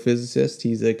astrophysicist.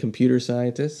 He's a computer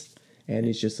scientist. And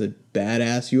he's just a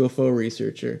badass UFO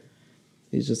researcher.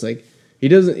 He's just like, he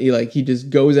just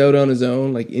goes out on his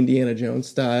own, like Indiana Jones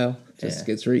style. Just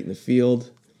gets right in the field.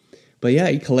 But yeah,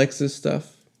 he collects this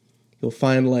stuff. He'll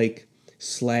find, like,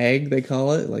 slag, they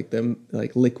call it.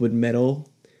 Like liquid metal.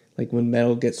 Like, when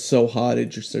metal gets so hot, it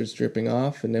just starts dripping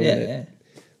off. And then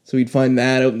So he'd find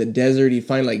that out in the desert. He'd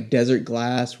find like desert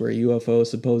glass where a UFO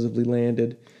supposedly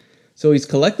landed. So he's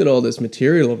collected all this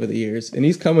material over the years, and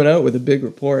he's coming out with a big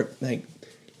report,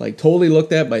 like totally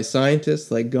looked at by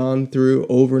scientists, like gone through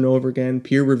over and over again,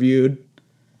 peer reviewed,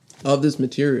 of this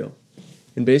material,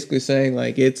 and basically saying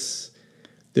like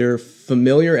they're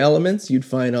familiar elements you'd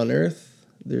find on Earth.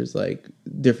 There's like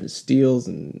different steels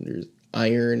and there's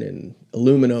iron and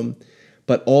aluminum.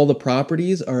 But all the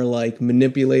properties are like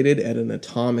manipulated at an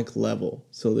atomic level.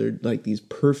 So they're like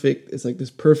it's like this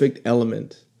perfect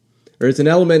element. Or it's an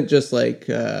element just like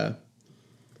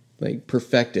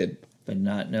perfected. But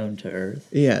not known to Earth.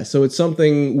 Yeah, so it's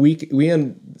something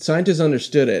scientists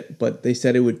understood it, but they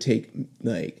said it would take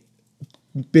like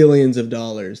billions of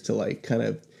dollars to like kind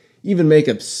of even make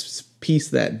a piece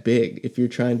that big if you're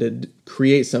trying to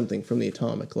create something from the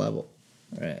atomic level.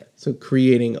 Right. So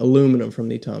creating aluminum from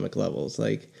the atomic levels,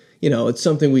 like, you know, it's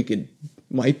something we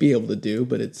might be able to do,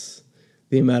 but it's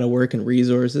the amount of work and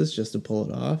resources just to pull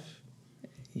it off.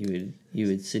 You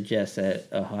would suggest that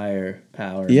a higher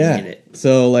power made it.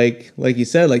 So like you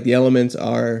said, like the elements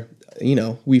are, you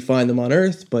know, we find them on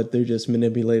Earth, but they're just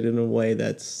manipulated in a way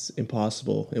that's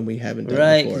impossible and we haven't done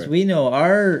Right, before. because we know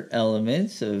our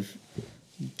elements of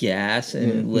gas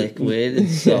and liquid and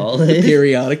solid. The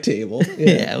periodic table.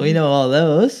 Yeah, we know all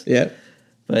those. Yeah.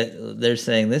 But they're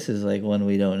saying this is like one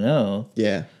we don't know.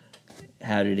 Yeah.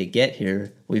 How did it get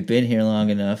here? We've been here long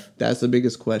enough. That's the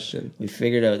biggest question. We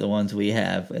figured out the ones we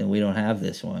have, and we don't have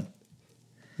this one.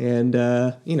 And,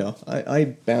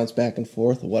 I bounce back and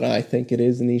forth what I think it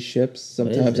is in these ships.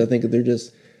 Sometimes I think they're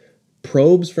just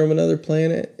probes from another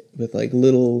planet with, like,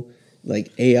 little,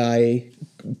 like, AI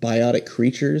biotic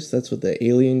creatures. That's what the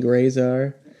alien greys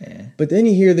are. Yeah. But then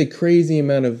you hear the crazy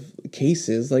amount of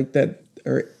cases, like that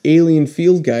our alien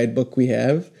field guide book we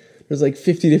have. There's like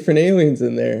 50 different aliens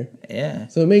in there. Yeah.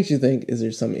 So it makes you think, is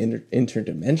there some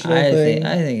interdimensional thing?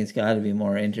 I think it's got to be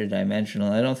more interdimensional.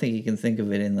 I don't think you can think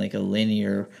of it in like a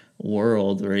linear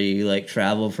world where you like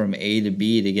travel from A to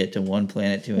B to get to one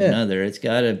planet to another. It's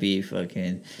got to be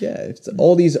fucking it's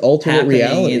all these alternate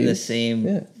realities in the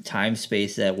same time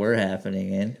space that we're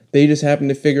happening in. They just happened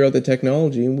to figure out the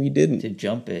technology and we didn't. To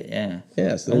jump it,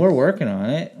 Yeah, so and we're working on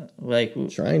it. Like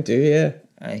trying to,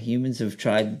 humans have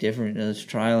tried different, it's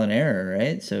trial and error,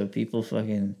 right? So people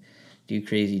fucking do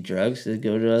crazy drugs to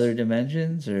go to other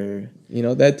dimensions, or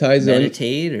that ties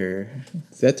meditate,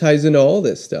 that ties into all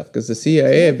this stuff, because the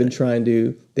CIA have been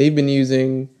they've been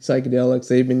using psychedelics,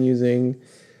 they've been using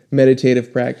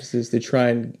meditative practices to try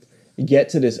and get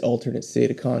to this alternate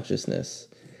state of consciousness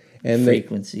and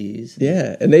frequencies.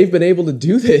 And they've been able to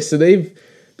do this. So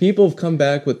people have come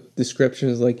back with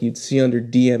descriptions like you'd see under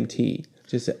DMT.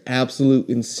 Just absolute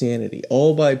insanity,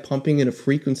 all by pumping in a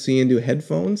frequency into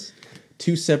headphones,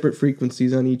 2 separate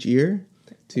frequencies on each ear.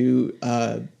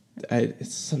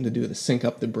 It's something to do with sync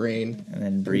up the brain, and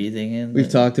then breathing in.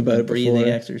 We've talked about it before. Breathing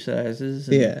exercises.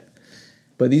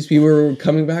 But these people are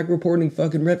coming back reporting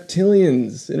fucking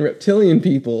reptilians and reptilian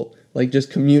people, like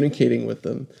just communicating with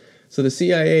them. So the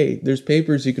CIA, there's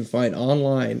papers you can find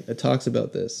online that talks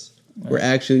about this. We're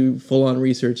actually full on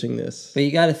researching this. But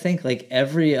you got to think, like,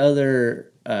 every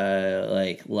other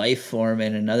like life form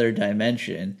in another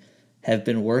dimension have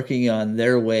been working on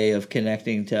their way of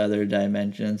connecting to other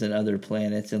dimensions and other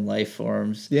planets and life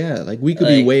forms. Yeah, like we could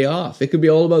be way off. It could be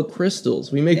all about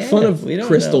crystals. We make fun of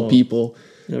crystal people.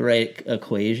 The right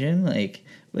equation,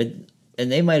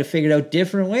 and they might have figured out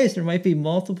different ways. There might be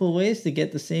multiple ways to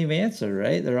get the same answer,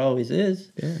 right? There always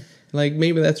is. Yeah. Like,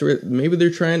 maybe they're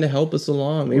trying to help us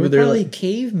along. Maybe they're probably like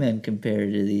cavemen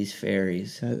compared to these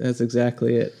fairies. That's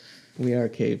exactly it. We are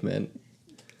cavemen.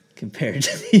 Compared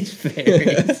to these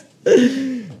fairies.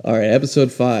 All right,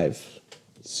 episode 5.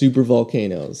 Super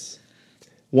volcanoes.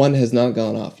 One has not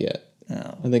gone off yet.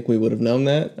 No. I think we would have known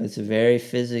that. It's a very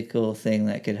physical thing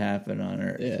that could happen on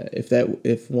Earth. Yeah,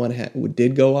 if one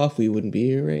did go off, we wouldn't be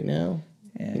here right now.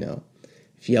 Yeah.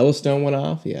 If Yellowstone went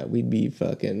off, we'd be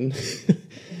fucking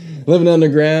living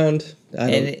underground.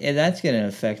 And that's going to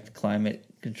affect climate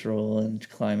control and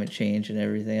climate change and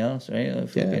everything else, right?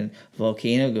 If a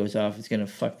volcano goes off, it's going to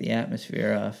fuck the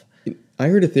atmosphere off. I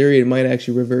heard a theory it might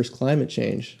actually reverse climate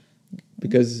change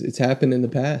because it's happened in the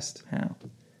past. How?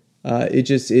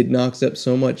 It knocks up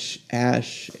so much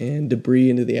ash and debris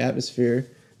into the atmosphere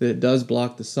that it does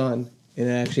block the sun, and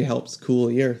it actually helps cool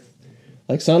the earth.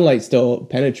 Like, sunlight still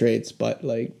penetrates, but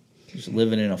like just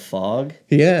living in a fog.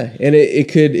 Yeah, and it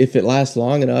could, if it lasts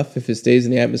long enough, if it stays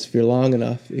in the atmosphere long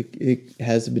enough, it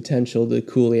has the potential to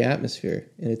cool the atmosphere.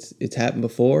 And it's happened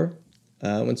before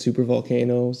when super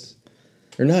volcanoes,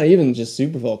 or not even just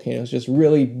super volcanoes, just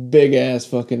really big ass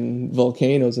fucking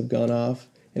volcanoes have gone off.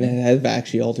 And it has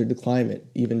actually altered the climate,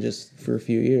 even just for a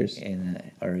few years.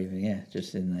 Or even,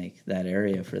 just in like that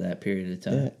area for that period of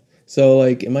time. Yeah. So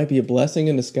like, it might be a blessing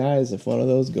in disguise if one of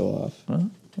those go off.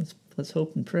 Well, let's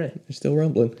hope and pray. They're still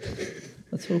rumbling.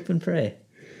 Let's hope and pray.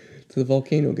 To the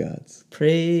volcano gods.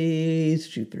 Praise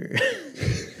Jupiter.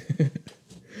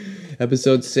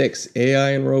 Episode 6,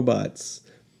 AI and robots.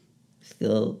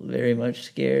 Still very much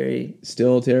scary.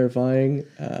 Still terrifying.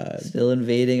 Still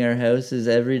invading our houses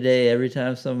every day, every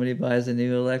time somebody buys a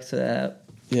new Alexa app.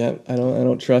 Yeah, I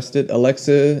don't trust it.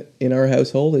 Alexa in our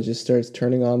household, it just starts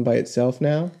turning on by itself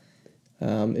now.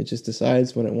 It just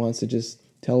decides when it wants to just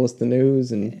tell us the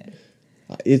news, and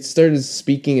it started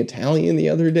speaking Italian the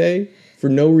other day for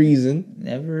no reason.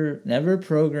 Never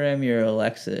program your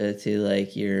Alexa to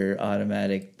like your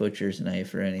automatic butcher's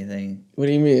knife or anything. What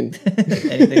do you mean?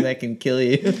 Anything that can kill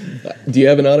you. Do you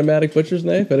have an automatic butcher's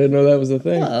knife? I didn't know that was a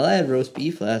thing. Well, I had roast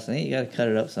beef last night. You got to cut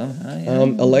it up somehow.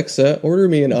 Alexa, order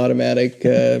me an automatic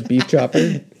beef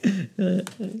chopper.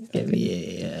 Give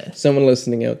me a... Someone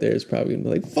listening out there is probably going to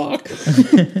be like, fuck.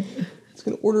 It's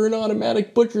going to order an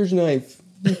automatic butcher's knife.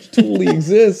 Which totally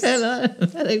exists. An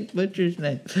automatic butcher's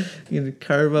knife. You're going to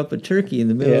carve up a turkey in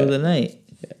the middle of the night.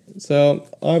 Yeah. So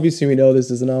obviously we know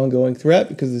this is an ongoing threat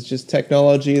because it's just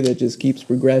technology that just keeps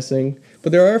progressing.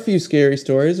 But there are a few scary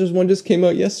stories. There's one just came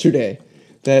out yesterday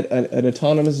that an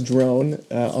autonomous drone,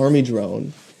 army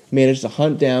drone, managed to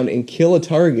hunt down and kill a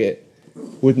target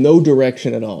with no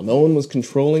direction at all. No one was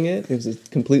controlling it. It was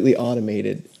completely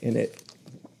automated, and it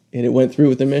went through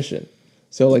with the mission.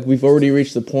 So like we've already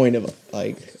reached the point of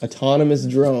like autonomous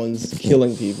drones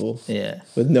killing people Yeah.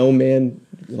 with no man,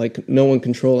 like no one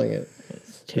controlling it.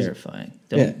 It's terrifying.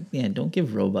 Yeah. Don't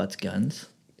give robots guns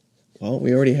Well,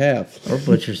 we already have. or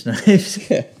butcher's knives.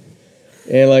 Yeah.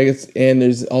 And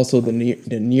there's also the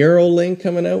Neuralink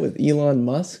coming out with Elon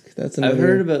Musk. That's another. I've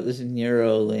heard about this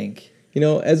Neuralink. You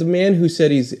know, as a man who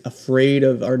said he's afraid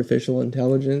of artificial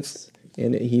intelligence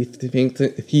and he thinks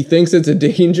it's a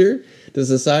danger to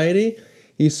society,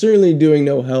 he's certainly doing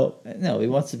no help. No, he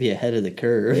wants to be ahead of the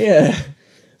curve. Yeah,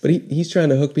 but he's trying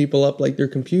to hook people up like they're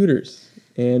computers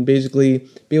and basically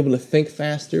be able to think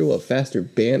faster, faster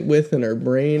bandwidth in our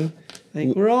brain.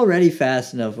 Like, we're already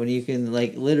fast enough when you can,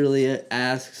 like, literally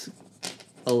ask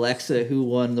Alexa who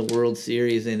won the World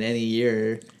Series in any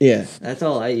year. Yeah. That's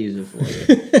all I use it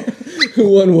for. Who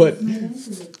won what? There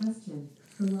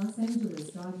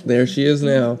There she is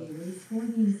now. 4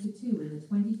 games to 2 in the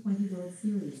 2020 World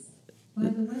Series. By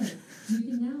the way, you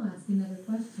can now ask another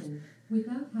question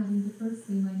without having to first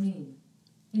say my name.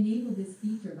 Enable this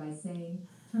feature by saying,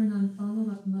 turn on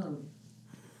follow-up mode.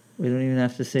 We don't even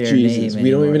have to say her Jesus, name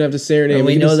we don't anymore. even have to say her name. And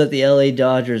we can know just- that the LA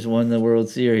Dodgers won the World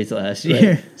Series last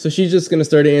year. Right. So she's just gonna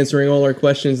start answering all our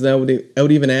questions now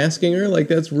without even asking her. Like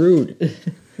that's rude.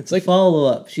 It's like follow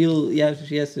up. She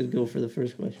has to go for the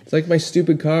first question. It's like my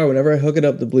stupid car. Whenever I hook it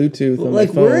up to Bluetooth But on like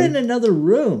my phone, we're in another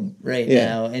room right Yeah.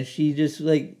 now, and she just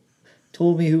like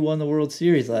told me who won the World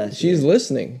Series last year. she's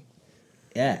listening.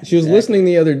 Yeah, She was exactly. listening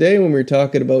the other day when we were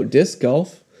talking about disc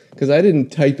golf because I didn't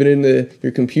type it into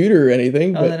your computer or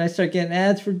anything. Oh, But then I start getting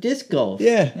ads for disc golf.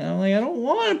 Yeah. And I'm like, I don't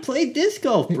want to play disc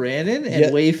golf, Brandon and Yeah.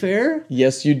 Wayfair.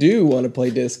 yes, you do want to play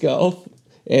disc golf,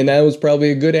 and that was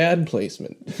probably a good ad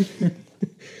placement.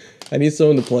 I need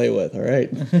someone to play with. All right.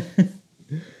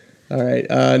 All right.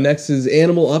 Next is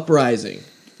Animal Uprising.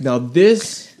 Now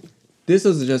this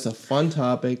is just a fun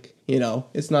topic. You know,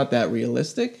 it's not that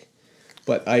realistic,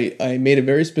 but I made a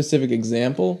very specific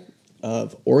example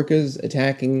of orcas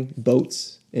attacking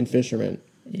boats and fishermen,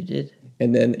 You did.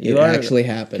 and then You it are actually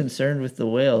happened. Concerned with the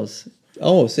whales.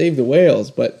 Oh, save the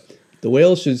whales, but the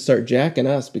whales should start jacking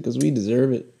us because we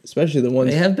deserve it, especially the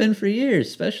ones. They have been for years,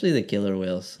 especially the killer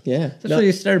whales. Yeah, Especially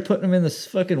you started putting them in this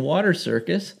fucking water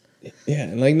circus. yeah,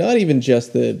 and like not even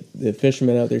just the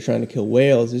fishermen out there trying to kill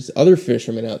whales. There's other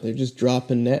fishermen out there just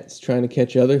dropping nets, trying to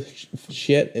catch other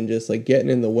shit, and just like getting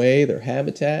in the way their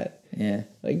habitat. Yeah.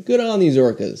 Like good on these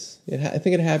orcas. I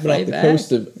think it happened Fight off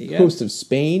the back. coast of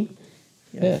Spain.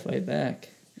 You gotta Yeah. fight back.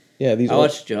 Yeah, these. I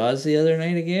watched Jaws the other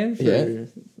night again for Yeah.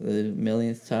 the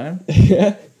millionth time.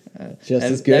 Yeah, just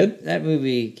That- as good. That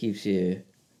movie keeps you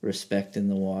respecting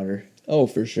the water. Oh,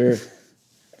 for sure.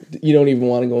 You don't even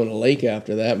want to go in a lake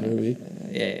after that movie.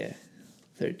 Yeah.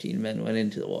 13 men went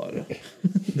into the water.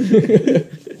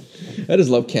 I just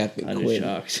love Captain Under Quinn.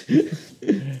 shocked.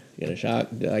 Get a shot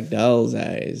like doll's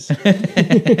eyes.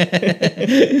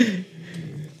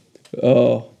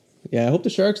 Oh, yeah. I hope the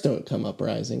sharks don't come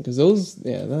uprising because those,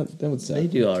 that would suck. They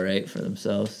do all right for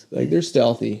themselves. Like they're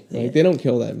stealthy. Yeah. Like they don't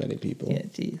kill that many people. Yeah,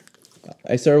 teeth.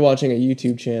 I started watching a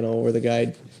YouTube channel where the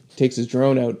guy takes his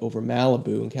drone out over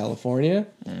Malibu in California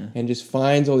and just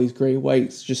finds all these great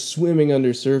whites just swimming under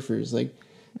surfers, like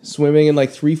swimming in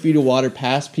like 3 feet of water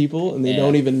past people, and they Yeah.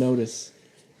 don't even notice.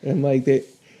 And like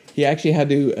he actually had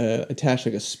to attach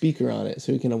like a speaker on it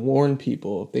so he can warn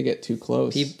people if they get too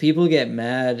close. People get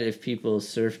mad if people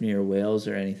surf near whales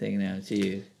or anything now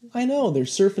too. I know they're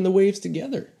surfing the waves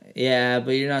together. Yeah,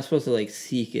 but you're not supposed to like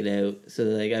seek it out. So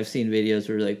like I've seen videos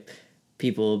where like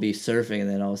people will be surfing and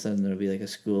then all of a sudden there'll be like a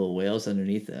school of whales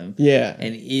underneath them. Yeah.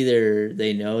 And either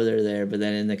they know they're there, but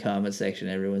then in the comment section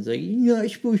everyone's like, "You're not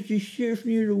supposed to surf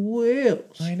near the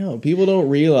whales." I know. People don't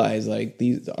realize like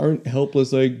these aren't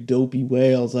helpless like dopey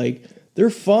whales. Like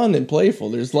they're fun and playful.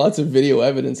 There's lots of video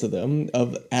evidence of them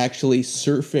of actually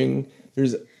surfing.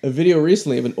 There's a video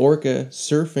recently of an orca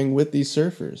surfing with these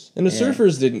surfers, and the Yeah.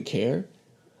 surfers didn't care.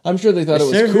 I'm sure they thought The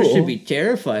it was surfers cool. should be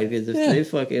terrified because if Yeah.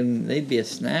 they'd be a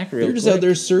snack real They're just quick. out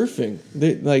there surfing.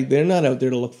 They're not out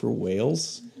there to look for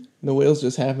whales. The whales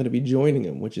just happen to be joining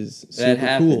them, which is super That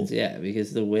happens, cool. yeah,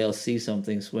 because the whales see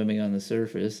something swimming on the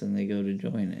surface and they go to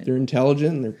join it. They're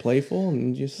intelligent and they're playful,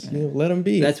 and just let them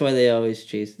be. That's why they always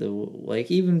chase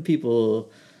even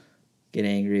people get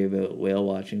angry about whale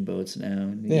watching boats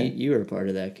now. Yeah. You were a part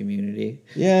of that community.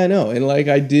 Yeah, I know, and like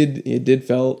it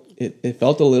it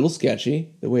felt a little sketchy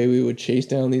the way we would chase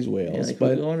down these Yeah, whales, like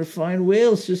we're but going to find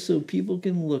whales just so people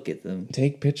can look at them.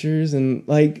 take pictures and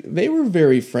like they were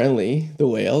very friendly. The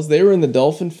whales, they were in the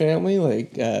dolphin family,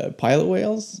 like pilot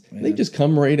whales. They Yeah. just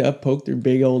come right up, poke their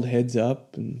big old heads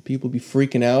up, and people be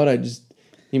freaking out.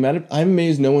 I'm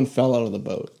amazed no one fell out of the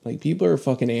boat. Like people are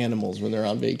fucking animals when they're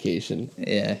on vacation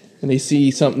Yeah. and they see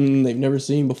something they've never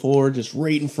seen before just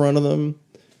right in front of them.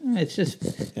 It's just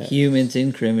humans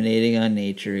incriminating on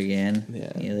nature again.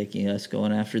 Yeah. You know, like us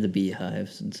going after the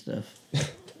beehives and stuff.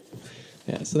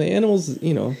 Yeah, so the animals,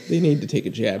 they need to take a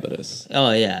jab at us.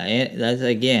 Oh yeah, and that's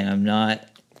again. I'm not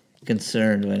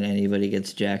concerned when anybody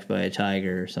gets jacked by a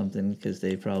tiger or something because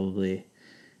they're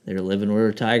living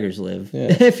where tigers live. Yeah.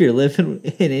 If you're living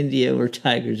in India where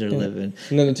tigers are living,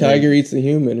 And then the tiger eats the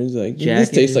human. He's like, this Jack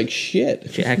tastes is- like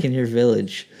shit. jacking your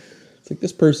village. It's like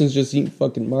this person's just eating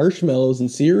fucking marshmallows and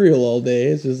cereal all day.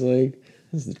 It's just like,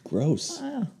 this is gross.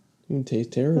 Wow. It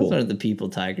tastes Those terrible. aren't the people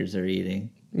tigers are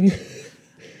eating.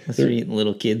 They're eating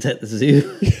little kids at the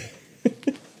zoo.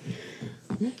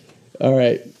 All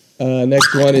right.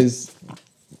 Next one is,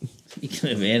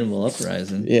 Speaking of animal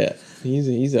uprising, yeah,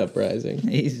 he's uprising.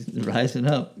 he's rising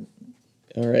up.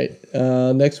 All right.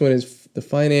 Next one is the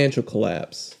financial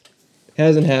collapse.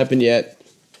 Hasn't happened yet.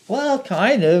 Well,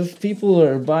 kind of. People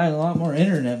are buying a lot more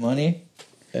internet money.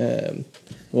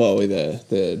 Well, with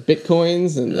the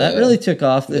bitcoins and That really took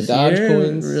off this Doge year.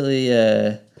 coins. Really,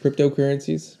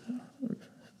 cryptocurrencies.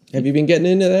 Have you been getting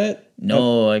into that?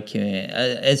 no, I can't.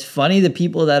 It's funny the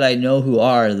people that I know who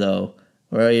are though,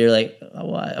 where you're like, oh,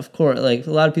 well, of course. Like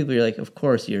a lot of people, you're like, of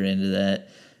course you're into that.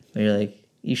 But you're like,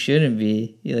 you shouldn't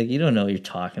be. You're like, you don't know what you're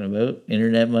talking about.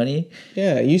 Internet money.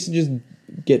 Yeah, I used to just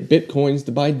get bitcoins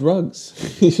to buy drugs.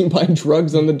 You can buy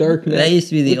drugs on the dark net. That used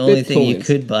to be the with only thing you bitcoins.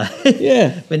 could buy.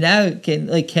 Yeah. But now,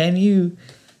 can you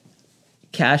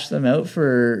cash them out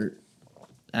for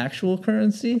actual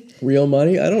currency? Real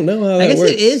money? I don't know how I that guess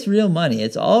works. it is real money.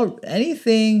 It's all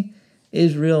anything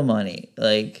is real money.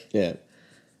 Like Yeah.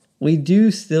 we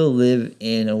do still live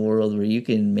in a world where you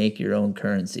can make your own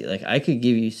currency. Like I could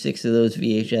give you 6 of those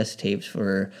VHS tapes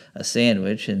for a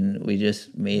sandwich, and we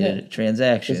just made a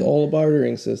transaction. It's all a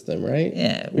bartering system, right?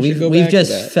 Yeah, We should we've go back to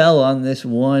just that. fell on this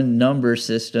one number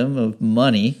system of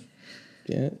money.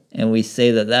 Yeah. And we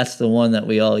say that that's the one that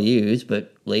we all use,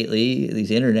 but lately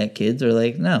these internet kids are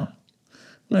like, no,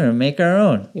 we're gonna make our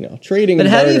own. Trading. But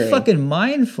and how do you bartering. fucking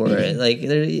mine for it? Like,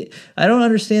 I don't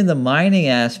understand the mining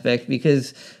aspect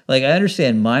because, like, I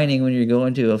understand mining when you're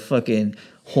going to a fucking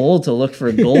hole to look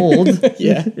for gold.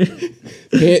 Yeah.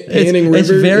 It's, Panning it's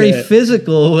river. very yeah.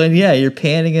 physical when you're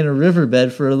panning in a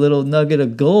riverbed for a little nugget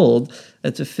of gold.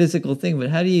 That's a physical thing. But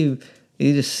how do you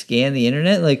just scan the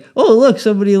internet? Like, oh look,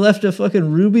 somebody left a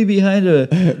fucking ruby behind a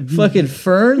fucking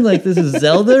fern. Like this is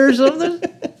Zelda or something.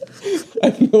 I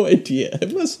have no idea.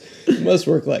 It must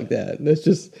work like that. That's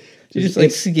just You're just like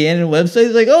scanning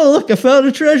websites. Like, oh look, I found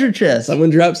a treasure chest.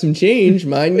 someone dropped some change.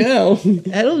 Mine now.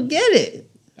 I don't get it.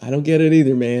 I don't get it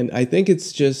either, man. I think it's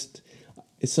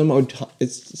something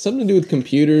to do with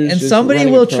computers. And just somebody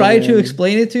running a will try to program.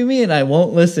 explain it to me, and I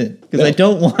won't listen because No. I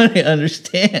don't want to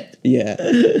understand. Yeah,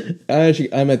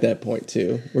 I'm at that point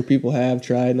too, where people have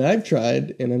tried and I've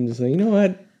tried, and I'm just like, you know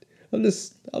what? I'll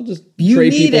just You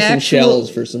trade need people some actual-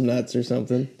 shells for some nuts or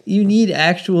something. You need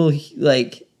actual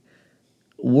like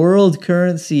world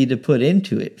currency to put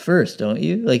into it first, don't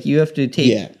you? Like you have to take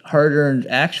Yeah. hard-earned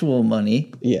actual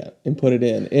money, Yeah, and put it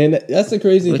in, and that's the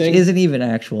crazy which thing. isn't even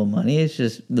actual money. It's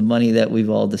just the money that we've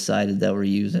all decided that we're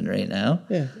using right now.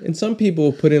 Yeah, and some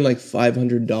people put in like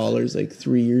 $500 like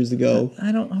 3 years ago.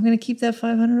 I'm gonna keep that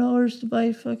 $500 to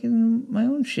buy fucking my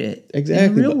own shit. Exactly.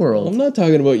 In the real but world. I'm not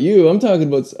talking about you. I'm talking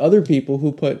about other people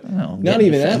who put Oh, I'm not getting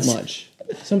even that defensive. much.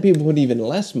 Some people put even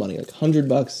less money, like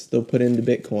 $100 they'll put into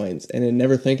bitcoins and then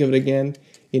never think of it again.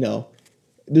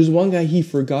 There's one guy, he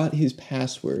forgot his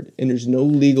password and there's no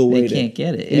legal way They can't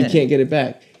get it. and Yeah. he can't get it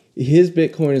back. His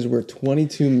Bitcoin is worth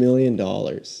 $22 million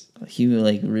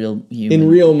Real human in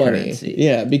real money. currency.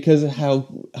 Yeah, because of how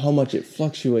much it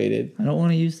fluctuated. I don't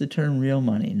want to use the term real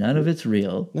money. None of it's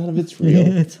real. None of it's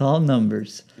real. It's all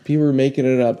numbers. People are making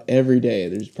it up every day.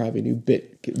 There's probably new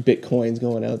bitcoins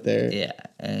going out there. Yeah,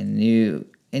 and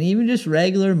even just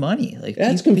regular money. Like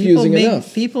That's confusing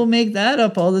enough. People make that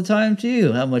up all the time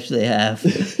too. How much they have?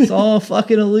 It's all a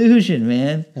fucking illusion,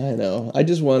 man. I know. I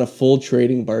just want a full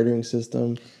trading bartering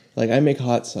system. Like I make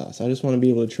hot sauce. I just want to be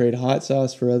able to trade hot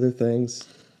sauce for other things.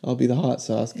 I'll be the hot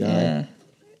sauce guy. Yeah,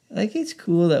 like it's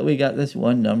cool that we got this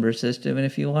one number system, and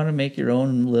if you want to make your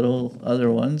own little other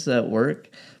ones that work,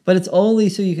 but it's only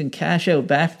so you can cash out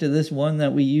back to this one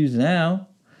that we use now.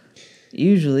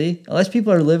 Usually, unless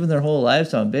people are living their whole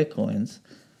lives on bitcoins,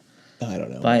 I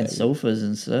don't know. buying man. sofas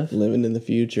and stuff. Living in the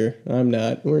future. I'm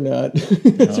not. We're not.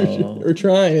 No. We're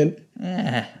trying.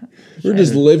 Eh, We're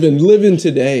just living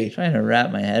today. trying to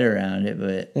wrap my head around it,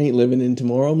 but I ain't living in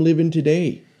tomorrow. I'm living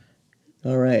today.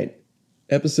 All right.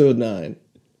 Episode 9.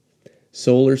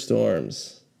 Solar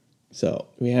storms. So,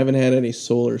 we haven't had any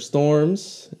solar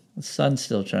storms. the sun's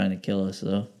still trying to kill us,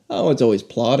 though. Oh, it's always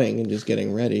plotting and just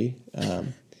getting ready.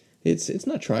 It's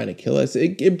not trying to kill us.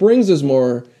 It brings us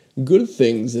more good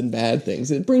things than bad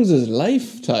things. It brings us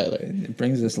life, Tyler. It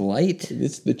brings us light.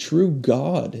 It's the true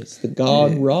God. It's the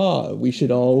God Ra. We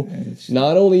should all,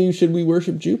 not only should we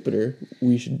worship Jupiter,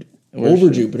 we should, over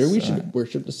Worship Jupiter, the we sun. should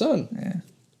worship the sun. Yeah.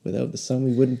 Without the sun,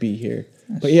 we wouldn't be here.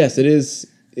 But yes,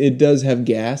 it does have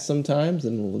gas sometimes,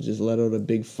 and we'll just let out a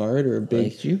big fart or a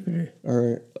big, Like Jupiter.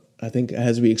 or I think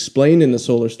as we explained in the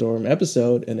solar storm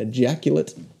episode, an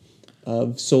ejaculate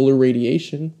of solar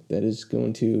radiation that is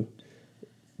going to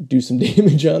do some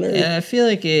damage on Earth. And I feel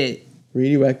like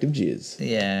Radioactive jizz.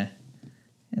 yeah,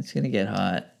 it's going to get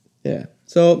hot. Yeah.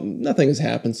 So nothing has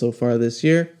happened so far this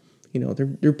year. You know,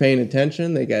 they're paying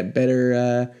attention. They got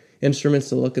better instruments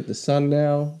to look at the sun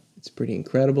now. It's pretty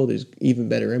incredible. There's even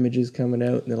better images coming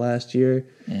out in the last year.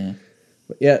 Yeah.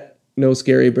 But yet, no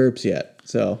scary burps yet.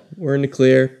 So we're in the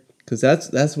clear because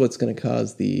that's what's going to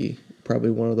cause probably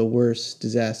one of the worst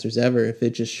disasters ever if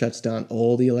it just shuts down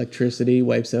all the electricity,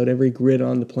 wipes out every grid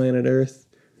on the planet Earth,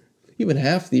 even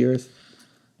half the Earth.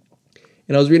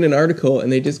 And I was reading an article,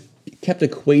 and they just kept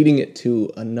equating it to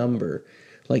a number,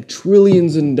 like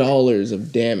trillions and dollars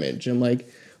of damage. I'm like,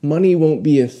 money won't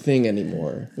be a thing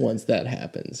anymore once that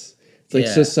happens. It's like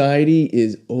Yeah. society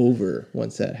is over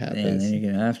once that And happens. then you're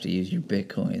going to have to use your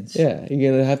bitcoins. Yeah,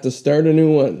 you're gonna have to start a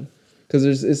new one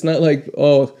because it's not like,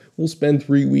 oh, we'll spend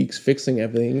 3 weeks fixing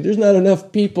everything. There's not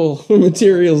enough people or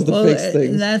materials to fix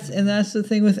things. And that's the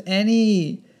thing with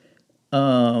any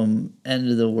end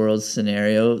of the world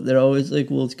scenario. They're always like,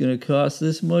 well, it's going to cost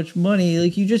this much money.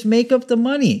 Like, you just make up the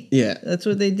money. Yeah. That's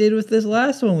what they did with this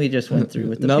last one we just went through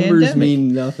with the Numbers pandemic.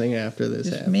 mean nothing after this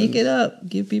Just happens. make it up.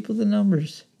 Give people the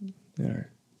numbers. All right.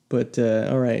 But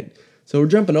all right. So we're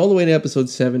jumping all the way to episode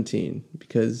 17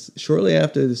 because shortly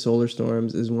after the solar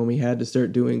storms is when we had to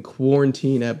start doing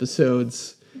quarantine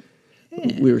episodes.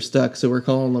 Yeah. We were stuck, so we're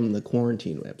calling them the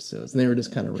quarantine episodes, and they were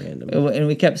just kind of random. And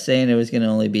we kept saying it was going to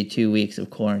only be 2 weeks of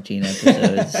quarantine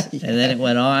episodes. And then it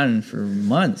went on for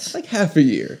months. Like half a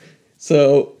year.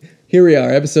 So here we are,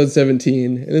 episode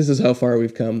 17, and this is how far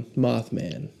we've come.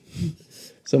 Mothman.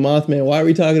 So Mothman, why are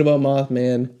we talking about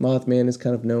Mothman? Mothman is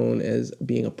kind of known as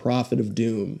being a prophet of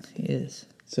doom. He is.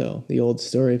 So the old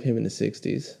story of him in the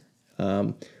 60s.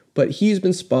 But he's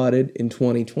been spotted in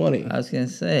 2020, I was going to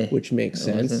say. which makes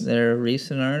sense. Wasn't there a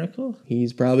recent article?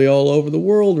 He's probably all over the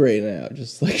world right now,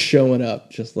 just like showing up,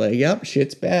 just like, yep,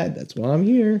 shit's bad. That's why I'm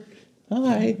here.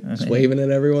 Hi. Just waving at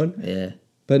everyone. Yeah.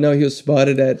 But no, he was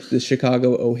spotted at the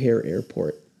Chicago O'Hare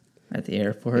Airport. At the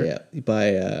airport. Yeah, by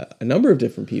a number of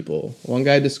different people. One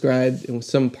guy described, and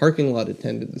some parking lot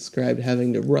attendant described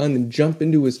having to run and jump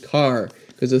into his car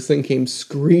because this thing came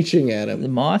screeching at The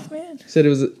him. Mothman? Said it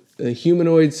was a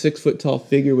humanoid 6-foot-tall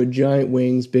figure with giant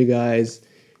wings, big eyes.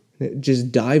 It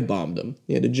just dive bombed him.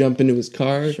 He had to jump into his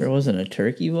car. Sure wasn't a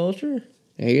turkey vulture?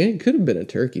 Hey, it could have been a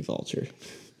turkey vulture.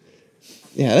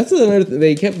 Yeah, that's another thing.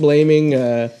 They kept blaming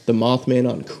the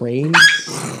Mothman on cranes.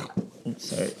 Oops,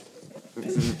 sorry.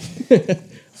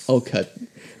 I'll cut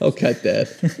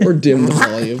that or dim the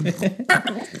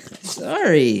volume.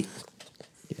 Sorry.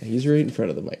 Yeah, he's right in front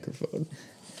of the microphone.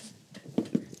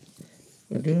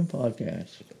 We're doing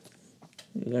podcasts.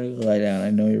 You gotta go lie down. I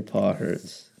know your paw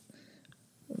hurts.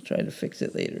 I'll try to fix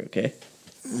it later, okay?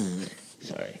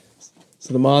 Sorry.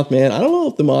 So the Mothman, I don't know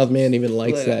if the Mothman even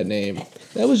likes that name.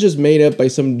 That was just made up by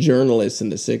some journalists in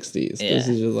the 60s. This Yeah.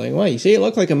 is just like, why, you say it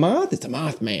looked like a moth? It's a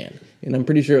Mothman. And I'm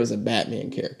pretty sure it was a Batman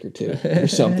character too, or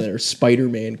something, or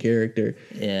Spider-Man character.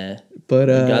 Yeah. But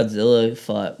Godzilla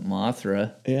fought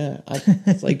Mothra. yeah,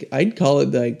 it's like I'd call it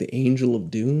like the Angel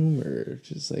of Doom, or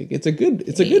just like it's a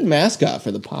good mascot for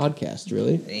the podcast,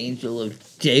 really. Angel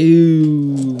of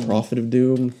Doom. Prophet of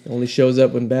Doom only shows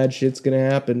up when bad shit's gonna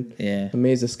happen. Yeah.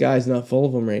 Amazed the sky's not full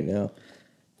of them right now.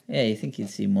 Yeah, you think you'd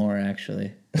see more,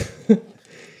 actually.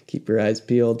 Keep your eyes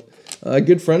peeled. A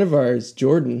good friend of ours,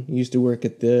 Jordan, used to work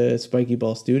at the Spiky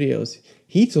Ball Studios.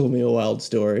 He told me a wild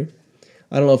story.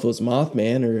 I don't know if it was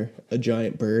Mothman or a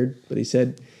giant bird, but he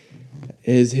said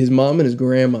his mom and his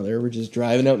grandmother were just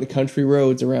driving out in the country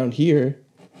roads around here,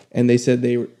 and they said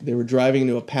they were driving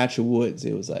into a patch of woods.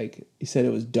 It was like, he said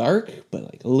it was dark, but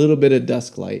like a little bit of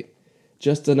dusk light.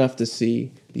 just enough to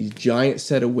see these giant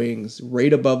set of wings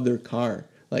right above their car,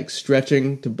 like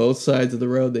stretching to both sides of the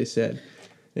road. They said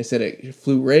it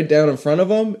flew right down in front of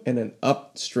them and then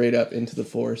up straight up into the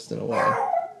forest and away.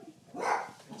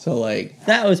 So like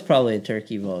That was probably a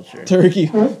turkey vulture.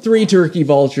 three turkey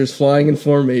vultures flying in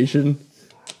formation.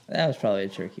 That was probably a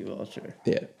turkey vulture.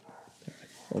 Yeah.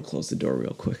 I'll close the door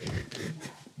real quick.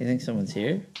 You think someone's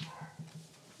here?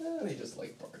 They just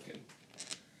like barking.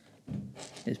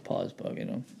 His paw's bugging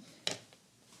him.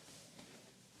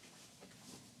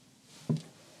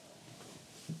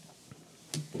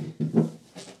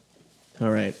 All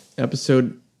right,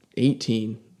 episode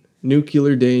 18,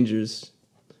 nuclear dangers.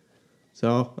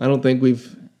 So I don't think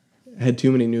we've had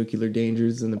too many nuclear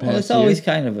dangers in the past Well, it's year. always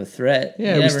kind of a threat. Yeah,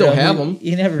 You we never still know have who- them.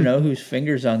 You never know whose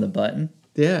finger's on the button.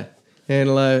 Yeah, and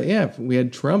yeah, we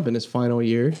had Trump in his final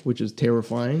year, which is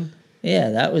terrifying. Yeah,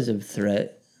 that was a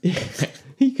threat.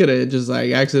 He could have just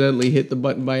like accidentally hit the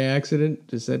button by accident.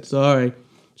 Just said sorry.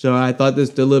 So I thought this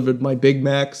delivered my Big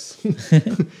Macs.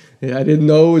 Yeah, I didn't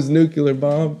know it was a nuclear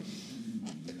bomb.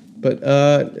 But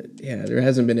yeah, there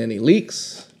hasn't been any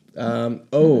leaks. I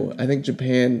think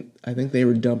Japan. I think they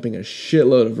were dumping a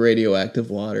shitload of radioactive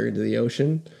water into the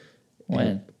ocean.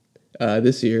 When?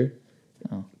 This year,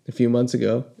 Oh. a few months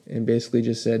ago, and basically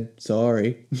just said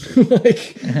sorry.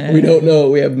 Like we don't know.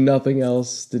 We have nothing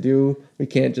else to do. We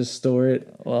can't just store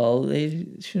it. Well, they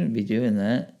shouldn't be doing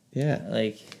that. Yeah.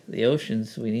 Like, the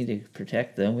oceans, we need to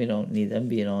protect them. We don't need them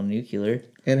being all nuclear.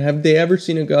 And have they ever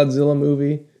seen a Godzilla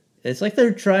movie? It's like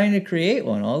they're trying to create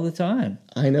one all the time.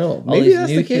 I know. All Maybe these that's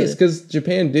the nuclear- case because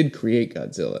Japan did create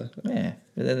Godzilla. Yeah.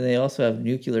 But then they also have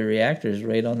nuclear reactors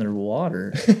right on their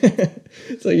water.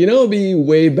 So it'd be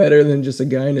way better than just a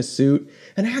guy in a suit,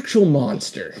 an actual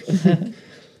monster.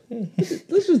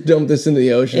 Let's just dump this into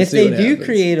the ocean. If see they what do happens.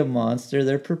 create a monster,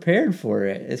 they're prepared for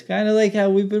it. It's kind of like how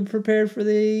we've been prepared for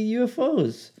the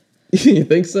UFOs. You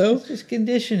think so? It's just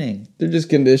conditioning. They're just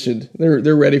conditioned.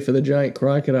 They're ready for the giant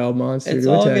crocodile monster It's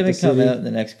to all attack going the to come city. out in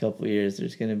the next couple of years.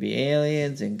 There's going to be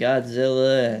aliens and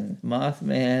Godzilla and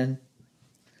Mothman.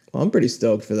 Well, I'm pretty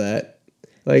stoked for that.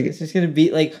 Like, It's just going to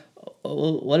be like,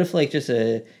 what if like just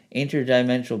a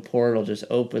interdimensional portal just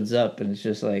opens up and it's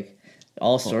just like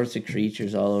all sorts of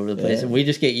creatures all over the place, Yeah. and we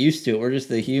just get used to it. We're just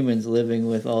the humans living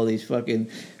with all these fucking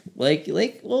like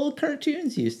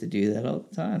cartoons used to do that all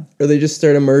the time. or they just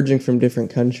start emerging from different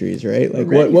countries, right? Like,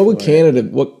 ready what would for it. Canada?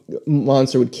 What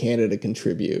monster would Canada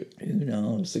contribute? Who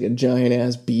knows? Just like a giant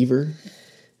ass beaver,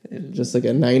 just like a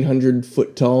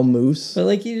 900-foot tall moose. But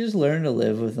like you just learn to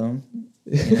live with them.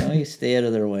 You stay out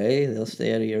of their way. They'll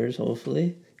stay out of yours,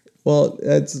 hopefully. Well,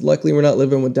 that's luckily we're not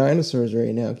living with dinosaurs right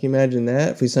now. Can you imagine that?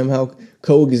 If we somehow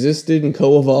coexisted and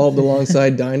co-evolved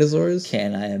alongside dinosaurs?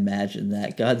 Can I imagine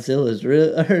that? Godzilla's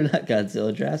real, or not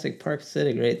Godzilla, Jurassic Park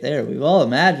sitting right there. We've all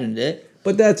imagined it.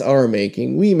 But that's our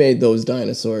making. We made those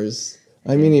dinosaurs.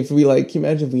 I mean, if we can you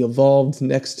imagine if we evolved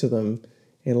next to them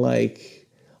and I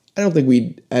don't think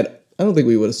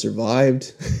we would have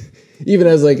survived. Even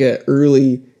as like a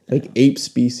early ape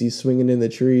species swinging in the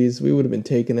trees, we would have been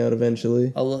taken out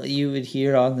eventually. You would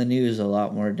hear on the news a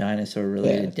lot more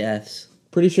dinosaur-related deaths.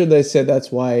 Pretty sure they said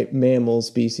that's why mammal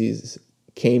species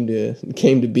came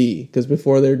to be, because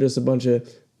before they're just a bunch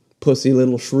of pussy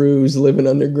little shrews living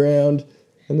underground,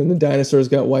 and then the dinosaurs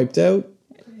got wiped out,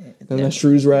 and the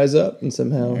shrews rise up, and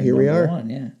somehow They're here we number are. one,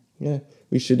 yeah. Yeah,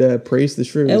 we should praise the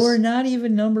shrews. And we're not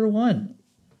even number one.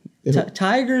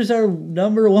 Tigers are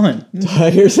number one.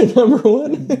 Tigers are number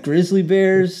one. Grizzly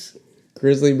bears.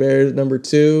 Grizzly bears number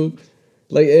two.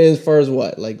 Like, as far as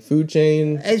what? Like food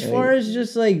chain? As far as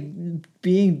just like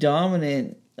being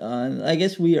dominant, I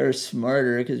guess we are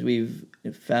smarter because we've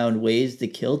found ways to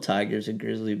kill tigers and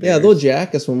grizzly bears. Yeah, they'll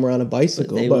jack us when we're on a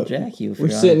bicycle. But they will jack you if we're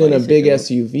you're on a sitting in a big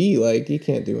bicycle. SUV. Like, you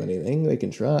can't do anything. They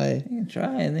can try. They can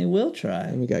try, and they will try.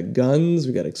 And we got guns.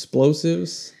 We got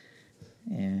explosives.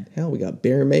 Yeah. Hell, we got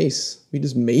bear mace. We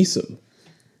just mace them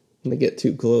when they get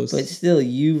too close. But still,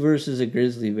 you versus a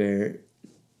grizzly bear,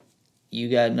 you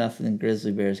got nothing. The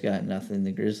grizzly bear's got nothing.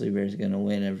 The grizzly bear's gonna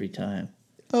win every time.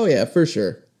 Oh, yeah, for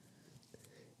sure.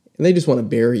 And they just want to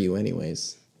bury you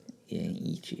anyways. Yeah,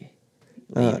 eat you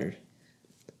later.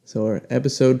 So our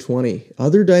episode 20,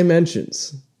 Other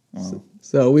Dimensions. Wow.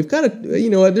 So we've got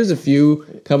there's a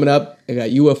few coming up. I got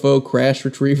UFO crash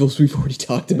retrievals. We've already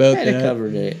talked about Kind of that.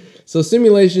 covered it. So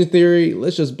simulation theory,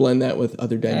 let's just blend that with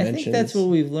other And dimensions. I think that's what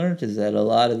we've learned is that a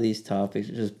lot of these topics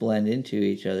just blend into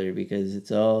each other because it's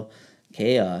all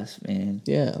chaos, man.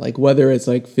 Yeah, like whether it's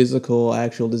like physical,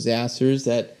 actual disasters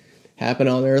that happen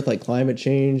on Earth, like climate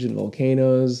change and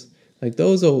volcanoes, like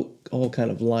those all kind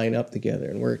of line up together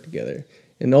and work together.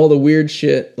 And all the weird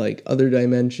shit, like other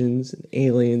dimensions and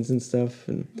aliens and stuff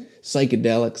and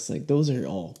psychedelics, like those are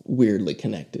all weirdly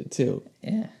connected too.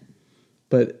 Yeah.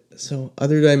 But so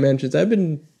other dimensions, I've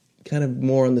been kind of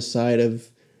more on the side of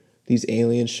these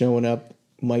aliens showing up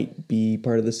might be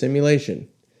part of the simulation.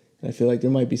 I feel like there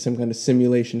might be some kind of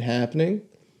simulation happening.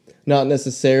 Not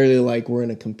necessarily like we're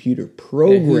in a computer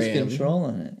program. Who's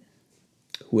controlling it?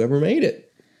 Whoever made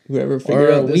it. Whoever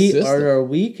figured out this system. Or are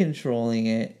we controlling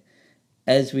it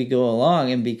as we go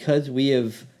along? And because we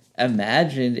have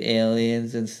imagined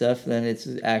aliens and stuff, then it's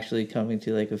actually coming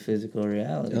to like a physical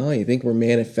reality. Oh, you think we're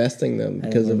manifesting them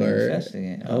because of our... manifesting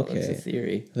it. Oh, okay. That's a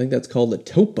theory. I think that's called a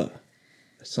topa.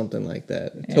 Something like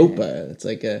that. A topa. It's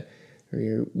like where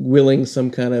you're willing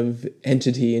some kind of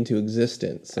entity into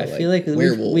existence. So I feel like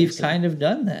we've kind of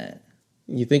done that.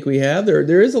 You think we have?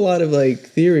 There is a lot of like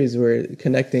theories where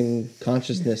connecting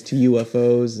consciousness to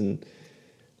UFOs and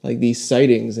like these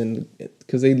sightings, and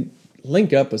because they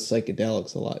link up with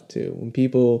psychedelics a lot too. When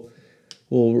people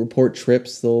will report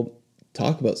trips, they'll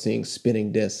talk about seeing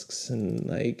spinning discs and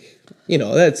like, you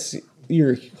know, that's,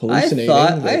 you're hallucinating.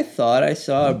 I thought I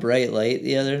saw a bright light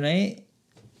the other night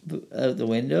out the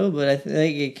window, but I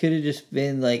think it could have just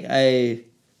been like I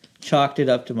chalked it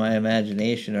up to my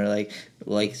imagination, or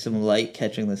like some light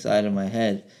catching the side of my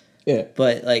head. Yeah.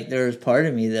 But like there was part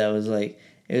of me that was like,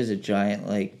 it was a giant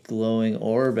like glowing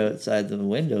orb outside the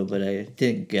window, but I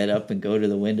didn't get up and go to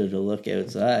the window to look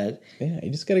outside. Yeah, you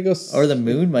just gotta go. Or the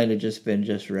moon might have just been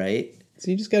just right. So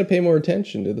you just gotta pay more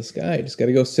attention to the sky. You just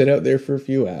gotta go sit out there for a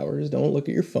few hours. Don't look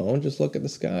at your phone. Just look at the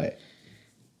sky.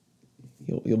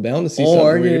 You'll bound to see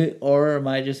something weird. Or am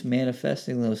I just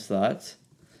manifesting those thoughts?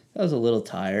 I was a little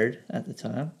tired at the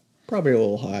time. Probably a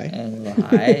little high. And a little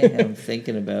high. And I'm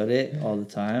thinking about it all the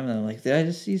time. And I'm like, did I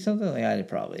just see something? Like, I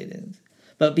probably didn't.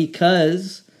 But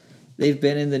because they've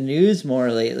been in the news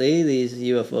more lately, these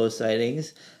UFO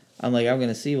sightings, I'm like, I'm going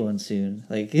to see one soon.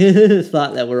 Like, the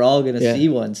thought that we're all going to see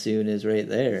one soon is right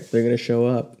there. They're going to show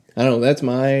up. I don't know. That's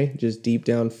my just deep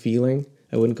down feeling.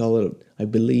 I wouldn't call it, I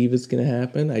believe it's going to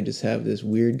happen. I just have this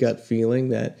weird gut feeling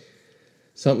that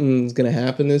something's going to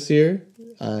happen this year.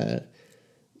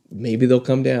 Maybe they'll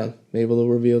come down. Maybe they'll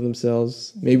reveal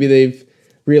themselves. Maybe they've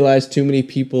realized too many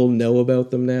people know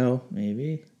about them now.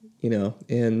 Maybe. You know,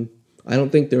 and I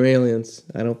don't think they're aliens.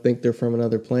 I don't think they're from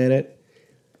another planet.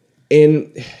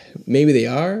 And maybe they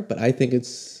are, but I think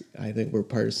we're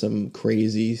part of some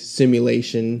crazy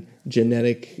simulation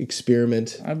genetic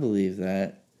experiment. I believe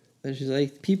that. There's just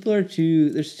like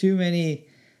there's too many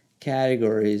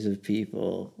categories of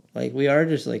people. Like we are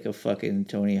just like a fucking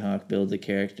Tony Hawk build a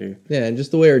character. Yeah, and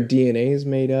just the way our DNA is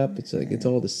made up, it's like it's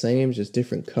all the same, just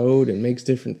different code and makes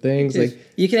different things. Like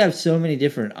you can have so many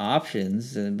different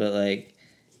options, but like,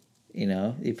 you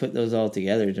know, you put those all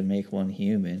together to make one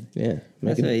human. Yeah,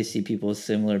 that's why you see people with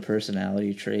similar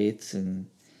personality traits and.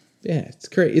 Yeah, it's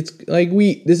great. It's like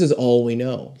this is all we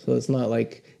know. So it's not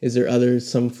like, is there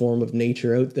some form of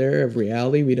nature out there, of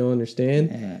reality we don't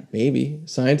understand? Yeah. Maybe.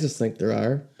 Scientists think there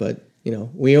are, but, you know,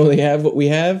 we only have what we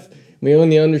have. We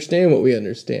only understand what we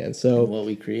understand. So and what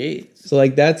we create. So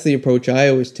like that's the approach I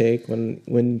always take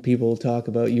when people talk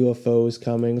about UFOs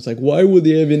coming. It's like, why would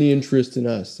they have any interest in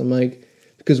us? I'm like,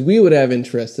 because we would have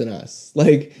interest in us.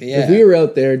 Like if we were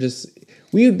out there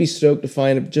we would be stoked to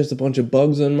find just a bunch of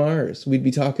bugs on Mars. We'd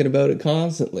be talking about it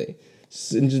constantly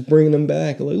and just bringing them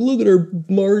back. Like, look at our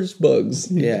Mars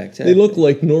bugs. Yeah, exactly. They look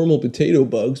like normal potato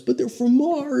bugs, but they're from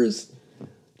Mars.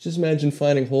 Just imagine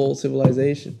finding whole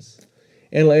civilizations.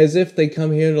 And like, as if they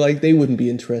come here, like they wouldn't be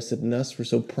interested in us. We're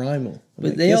so primal.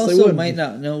 But they also might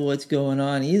not know what's going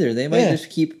on either. They might just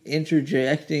keep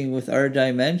interjecting with our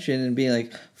dimension and being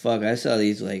like, fuck, I saw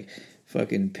these like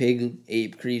fucking pig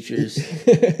ape creatures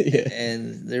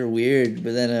and they're weird,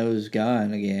 but then I was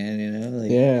gone again, you know?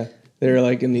 Like, they're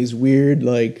like in these weird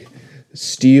like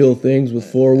steel things with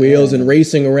four wheels and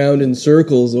racing around in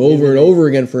circles over and over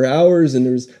again for hours, and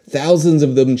there's thousands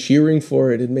of them cheering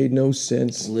for it. It made no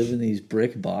sense. Live in these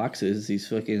brick boxes, these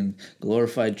fucking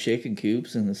glorified chicken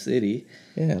coops in the city.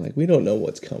 Yeah, like we don't know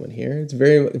what's coming here. It's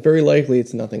very, very likely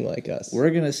it's nothing like us. We're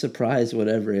gonna surprise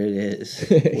whatever it is.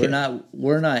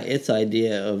 We're not its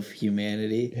idea of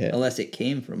humanity unless it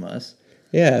came from us.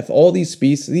 Yeah, if all these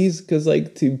species, because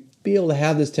like to be able to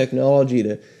have this technology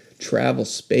to travel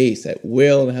space at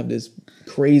will and have this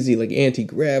crazy like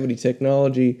anti-gravity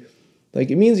technology,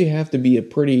 like it means you have to be a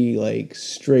pretty like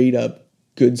straight up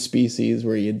good species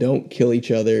where you don't kill each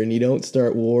other and you don't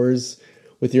start wars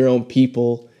with your own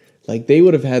people. Like they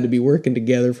would have had to be working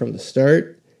together from the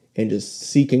start and just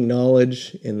seeking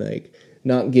knowledge and like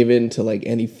not give in to like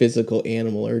any physical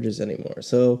animal urges anymore.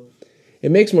 So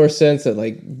it makes more sense that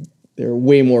like they're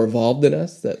way more evolved than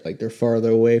us, that like they're farther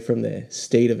away from the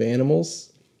state of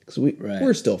animals. Because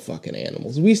we're still fucking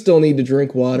animals. We still need to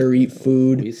drink water, eat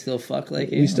food. We still fuck like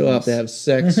We animals. still have to have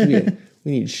sex. we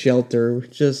need shelter.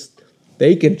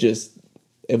 They could just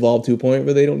evolve to a point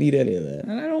where they don't need any of that.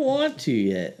 And I don't want to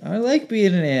yet. I like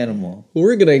being an animal.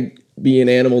 We're gonna be an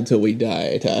animal till we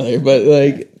die, Tyler. But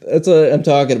like that's what I'm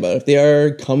talking about. If they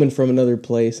are coming from another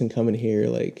place and coming here,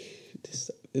 like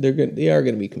they are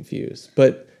gonna be confused.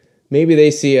 But maybe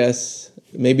they see us.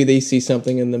 Maybe they see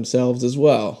something in themselves as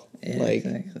well. Yeah, like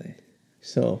exactly.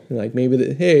 so, like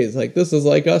maybe hey, it's like this is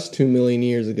like us 2 million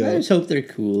years ago. I just hope they're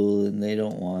cool and they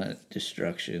don't want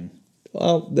destruction.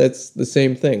 Well, that's the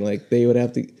same thing. Like they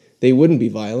wouldn't be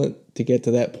violent to get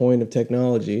to that point of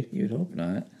technology. You'd hope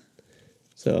not.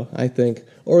 So I think,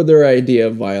 or their idea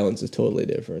of violence is totally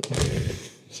different.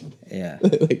 Yeah.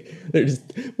 Like they're just,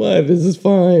 what? This is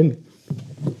fine.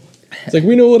 It's like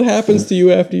we know what happens to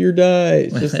you after you die.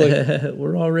 It's just like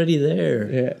We're already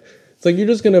there. yeah. It's like you're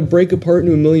just gonna break apart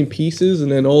into a million pieces,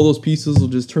 and then all those pieces will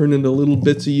just turn into little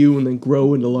bits of you, and then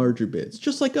grow into larger bits,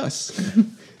 just like us.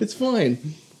 It's fine.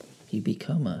 You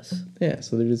become us. Yeah.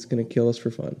 So they're just gonna kill us for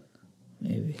fun.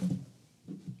 Maybe.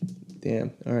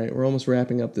 Damn. All right, we're almost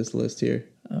wrapping up this list here.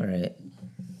 All right.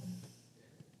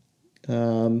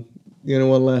 The only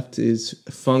one left is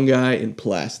fungi and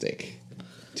plastic.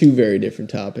 Two very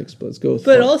different topics, but let's go with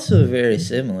But fun. also very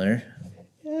similar.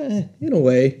 Yeah, in a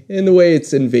way. In the way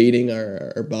it's invading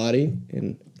our body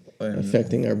and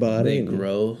affecting our body. They and-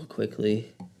 grow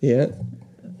quickly. Yeah.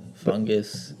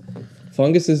 Fungus.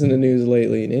 Fungus is in the news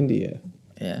lately in India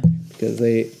Yeah. because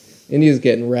India's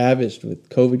getting ravished with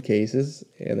COVID cases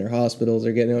and their hospitals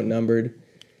are getting outnumbered.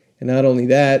 And not only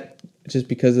that, just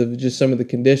because of just some of the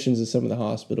conditions of some of the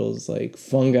hospitals, like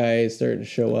fungi is starting to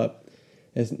show up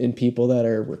in people that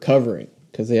are recovering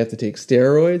because they have to take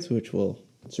steroids, which will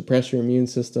suppress your immune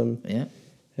system. Yeah.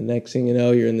 And next thing you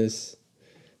know, you're in this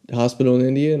hospital in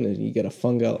India and then you get a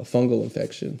fungal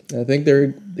infection. And I think they're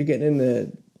getting in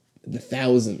the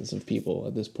thousands of people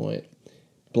at this point.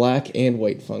 Black and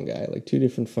white fungi, like two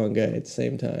different fungi at the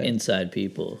same time. Inside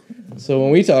people. So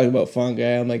when we talk about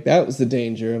fungi, I'm like, that was the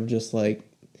danger of just like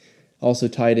also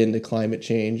tied into climate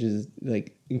change is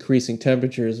like increasing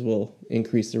temperatures will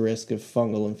increase the risk of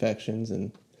fungal infections,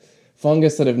 and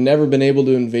fungus that have never been able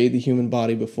to invade the human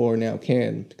body before now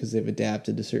can because they've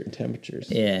adapted to certain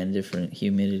temperatures. Yeah, and different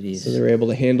humidities. So they're able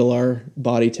to handle our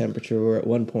body temperature where at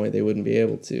one point they wouldn't be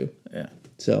able to. Yeah.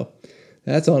 So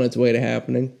that's on its way to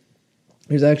happening.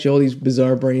 There's actually all these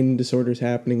bizarre brain disorders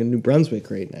happening in New Brunswick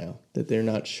right now that they're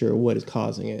not sure what is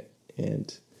causing it.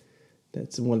 And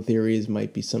that's one theory is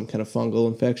might be some kind of fungal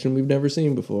infection we've never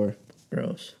seen before.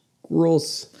 Gross.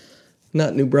 Gross.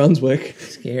 Not New Brunswick.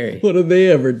 Scary. What did they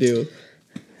ever do?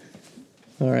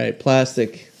 All right,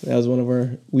 plastic. That was one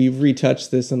of we've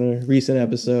retouched this in a recent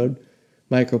episode.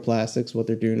 Microplastics, what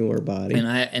they're doing to our body.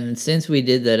 And since we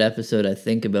did that episode, I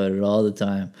think about it all the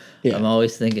time. Yeah. I'm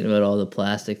always thinking about all the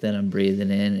plastic that I'm breathing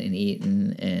in and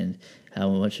eating and how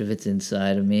much of it's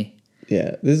inside of me.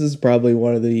 Yeah, this is probably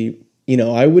one of the,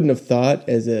 I wouldn't have thought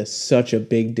as such a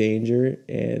big danger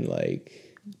and like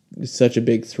such a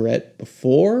big threat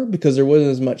before because there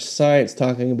wasn't as much science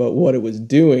talking about what it was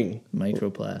doing.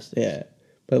 Microplastic. Yeah,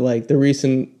 but like the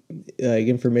recent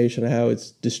information on how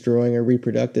it's destroying our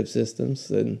reproductive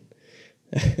systems, and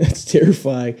that's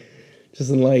terrifying. Just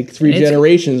in like 3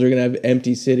 generations, we're gonna have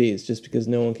empty cities just because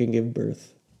no one can give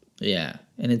birth. Yeah,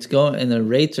 and the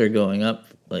rates are going up.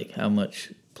 Like how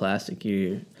much plastic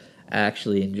you're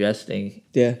actually ingesting.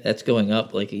 Yeah, that's going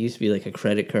up. Like it used to be like a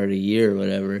credit card a year or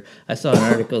whatever. I saw an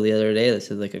article the other day that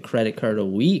said like a credit card a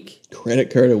week. Credit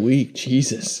card a week,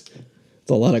 Jesus,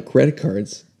 it's a lot of credit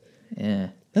cards. Yeah.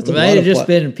 That's it might have just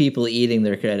been people eating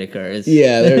their credit cards.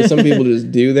 Yeah, there are some people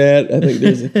just do that. I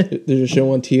think there's a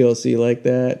show on TLC like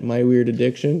that, My Weird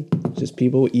Addiction. Just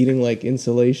people eating like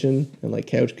insulation and like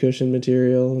couch cushion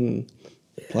material and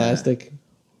plastic.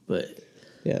 But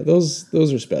yeah, those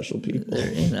are special people.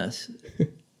 they're in us.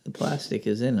 The plastic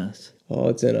is in us. Oh,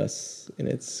 it's in us, and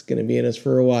it's gonna be in us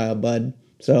for a while, bud.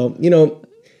 So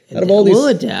out of all these, we'll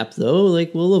adapt though.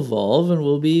 Like we'll evolve and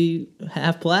we'll be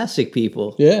half plastic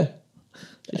people. yeah.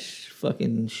 Just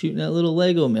fucking shooting at little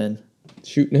Lego men.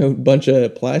 Shooting out a bunch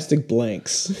of plastic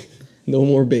blanks. No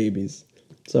more babies.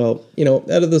 So,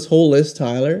 out of this whole list,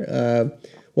 Tyler,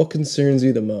 what concerns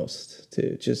you the most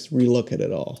to just relook at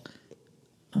it all?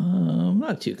 I'm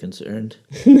not too concerned.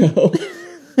 No.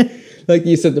 Like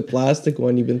you said, the plastic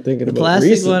one you've been thinking about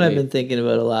Plastic recently. one I've been thinking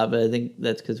about a lot, but I think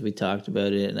that's because we talked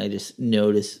about it and I just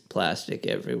notice plastic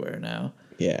everywhere now.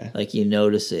 Yeah. Like you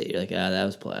notice it. You're like, that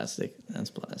was plastic. That's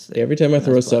plastic. Every time I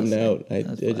throw That's something plastic. out, I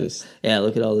That's it plastic. just Yeah,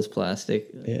 look at all this plastic.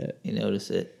 Yeah. You notice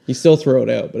it. you still throw it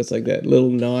out, but it's like that little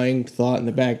gnawing thought in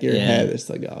the back of your Yeah. head. It's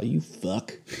like, oh, you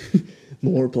fuck,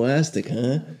 more plastic,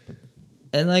 huh?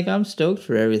 And like I'm stoked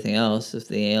for everything else. If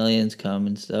the aliens come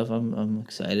and stuff, I'm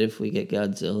excited. If we get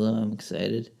Godzilla, I'm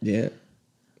excited. Yeah.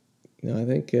 No, I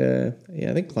think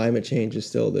I think climate change is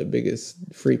still the biggest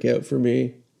freak out for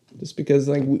me, just because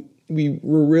like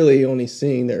we're really only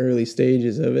seeing the early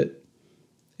stages of it,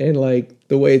 and like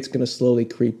the way it's gonna slowly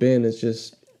creep in is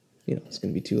just, it's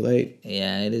gonna be too late.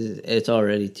 Yeah, it is. It's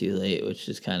already too late, which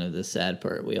is kind of the sad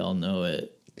part. We all know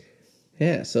it.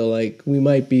 Yeah, so like we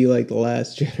might be like the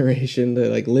last generation to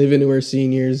like live into our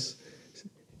seniors,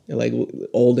 like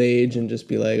old age, and just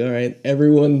be like, all right,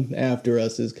 everyone after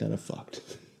us is kind of fucked.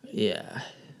 Yeah.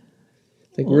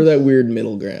 I think we're that weird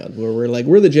middle ground where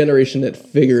we're the generation that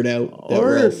figured out that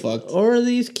we're all fucked. Or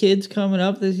these kids coming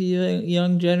up, this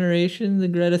young generation, the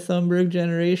Greta Thunberg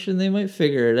generation, they might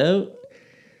figure it out.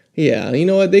 Yeah, you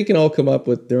know what? They can all come up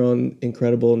with their own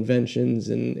incredible inventions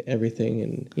and everything,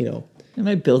 and They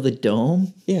might build a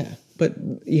dome. yeah. But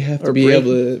you have to Or be break-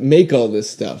 able to make all this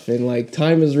stuff, and like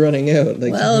time is running out.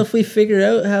 Like, Well, if we figure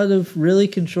out how to really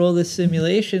control this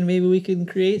simulation, maybe we can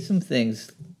create some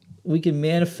things. We can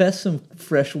manifest some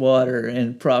fresh water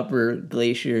and proper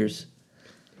glaciers.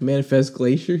 manifest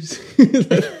glaciers.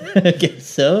 I guess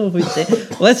so. If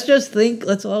we let's just think.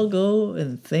 Let's all go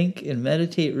and think and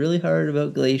meditate really hard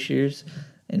about glaciers,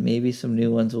 and maybe some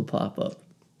new ones will pop up.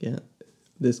 Yeah,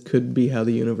 this could be how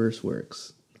the universe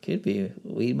works. Could be.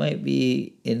 We might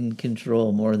be in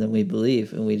control more than we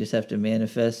believe, and we just have to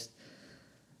manifest.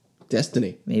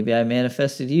 Destiny. Maybe I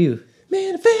manifested you.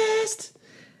 Manifest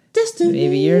destiny.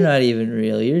 Maybe you're not even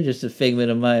real. You're just a figment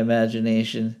of my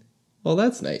imagination. Well,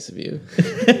 that's nice of you.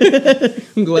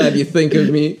 I'm glad you think of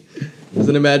me as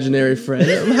an imaginary friend.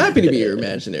 I'm happy to be your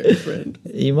imaginary friend.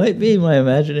 You might be my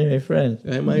imaginary friend.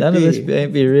 I might None of be. this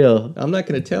might be real. I'm not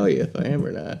going to tell you if I am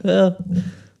or not. Well,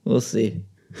 we'll see.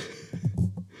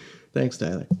 Thanks,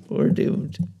 Tyler. We're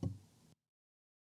doomed.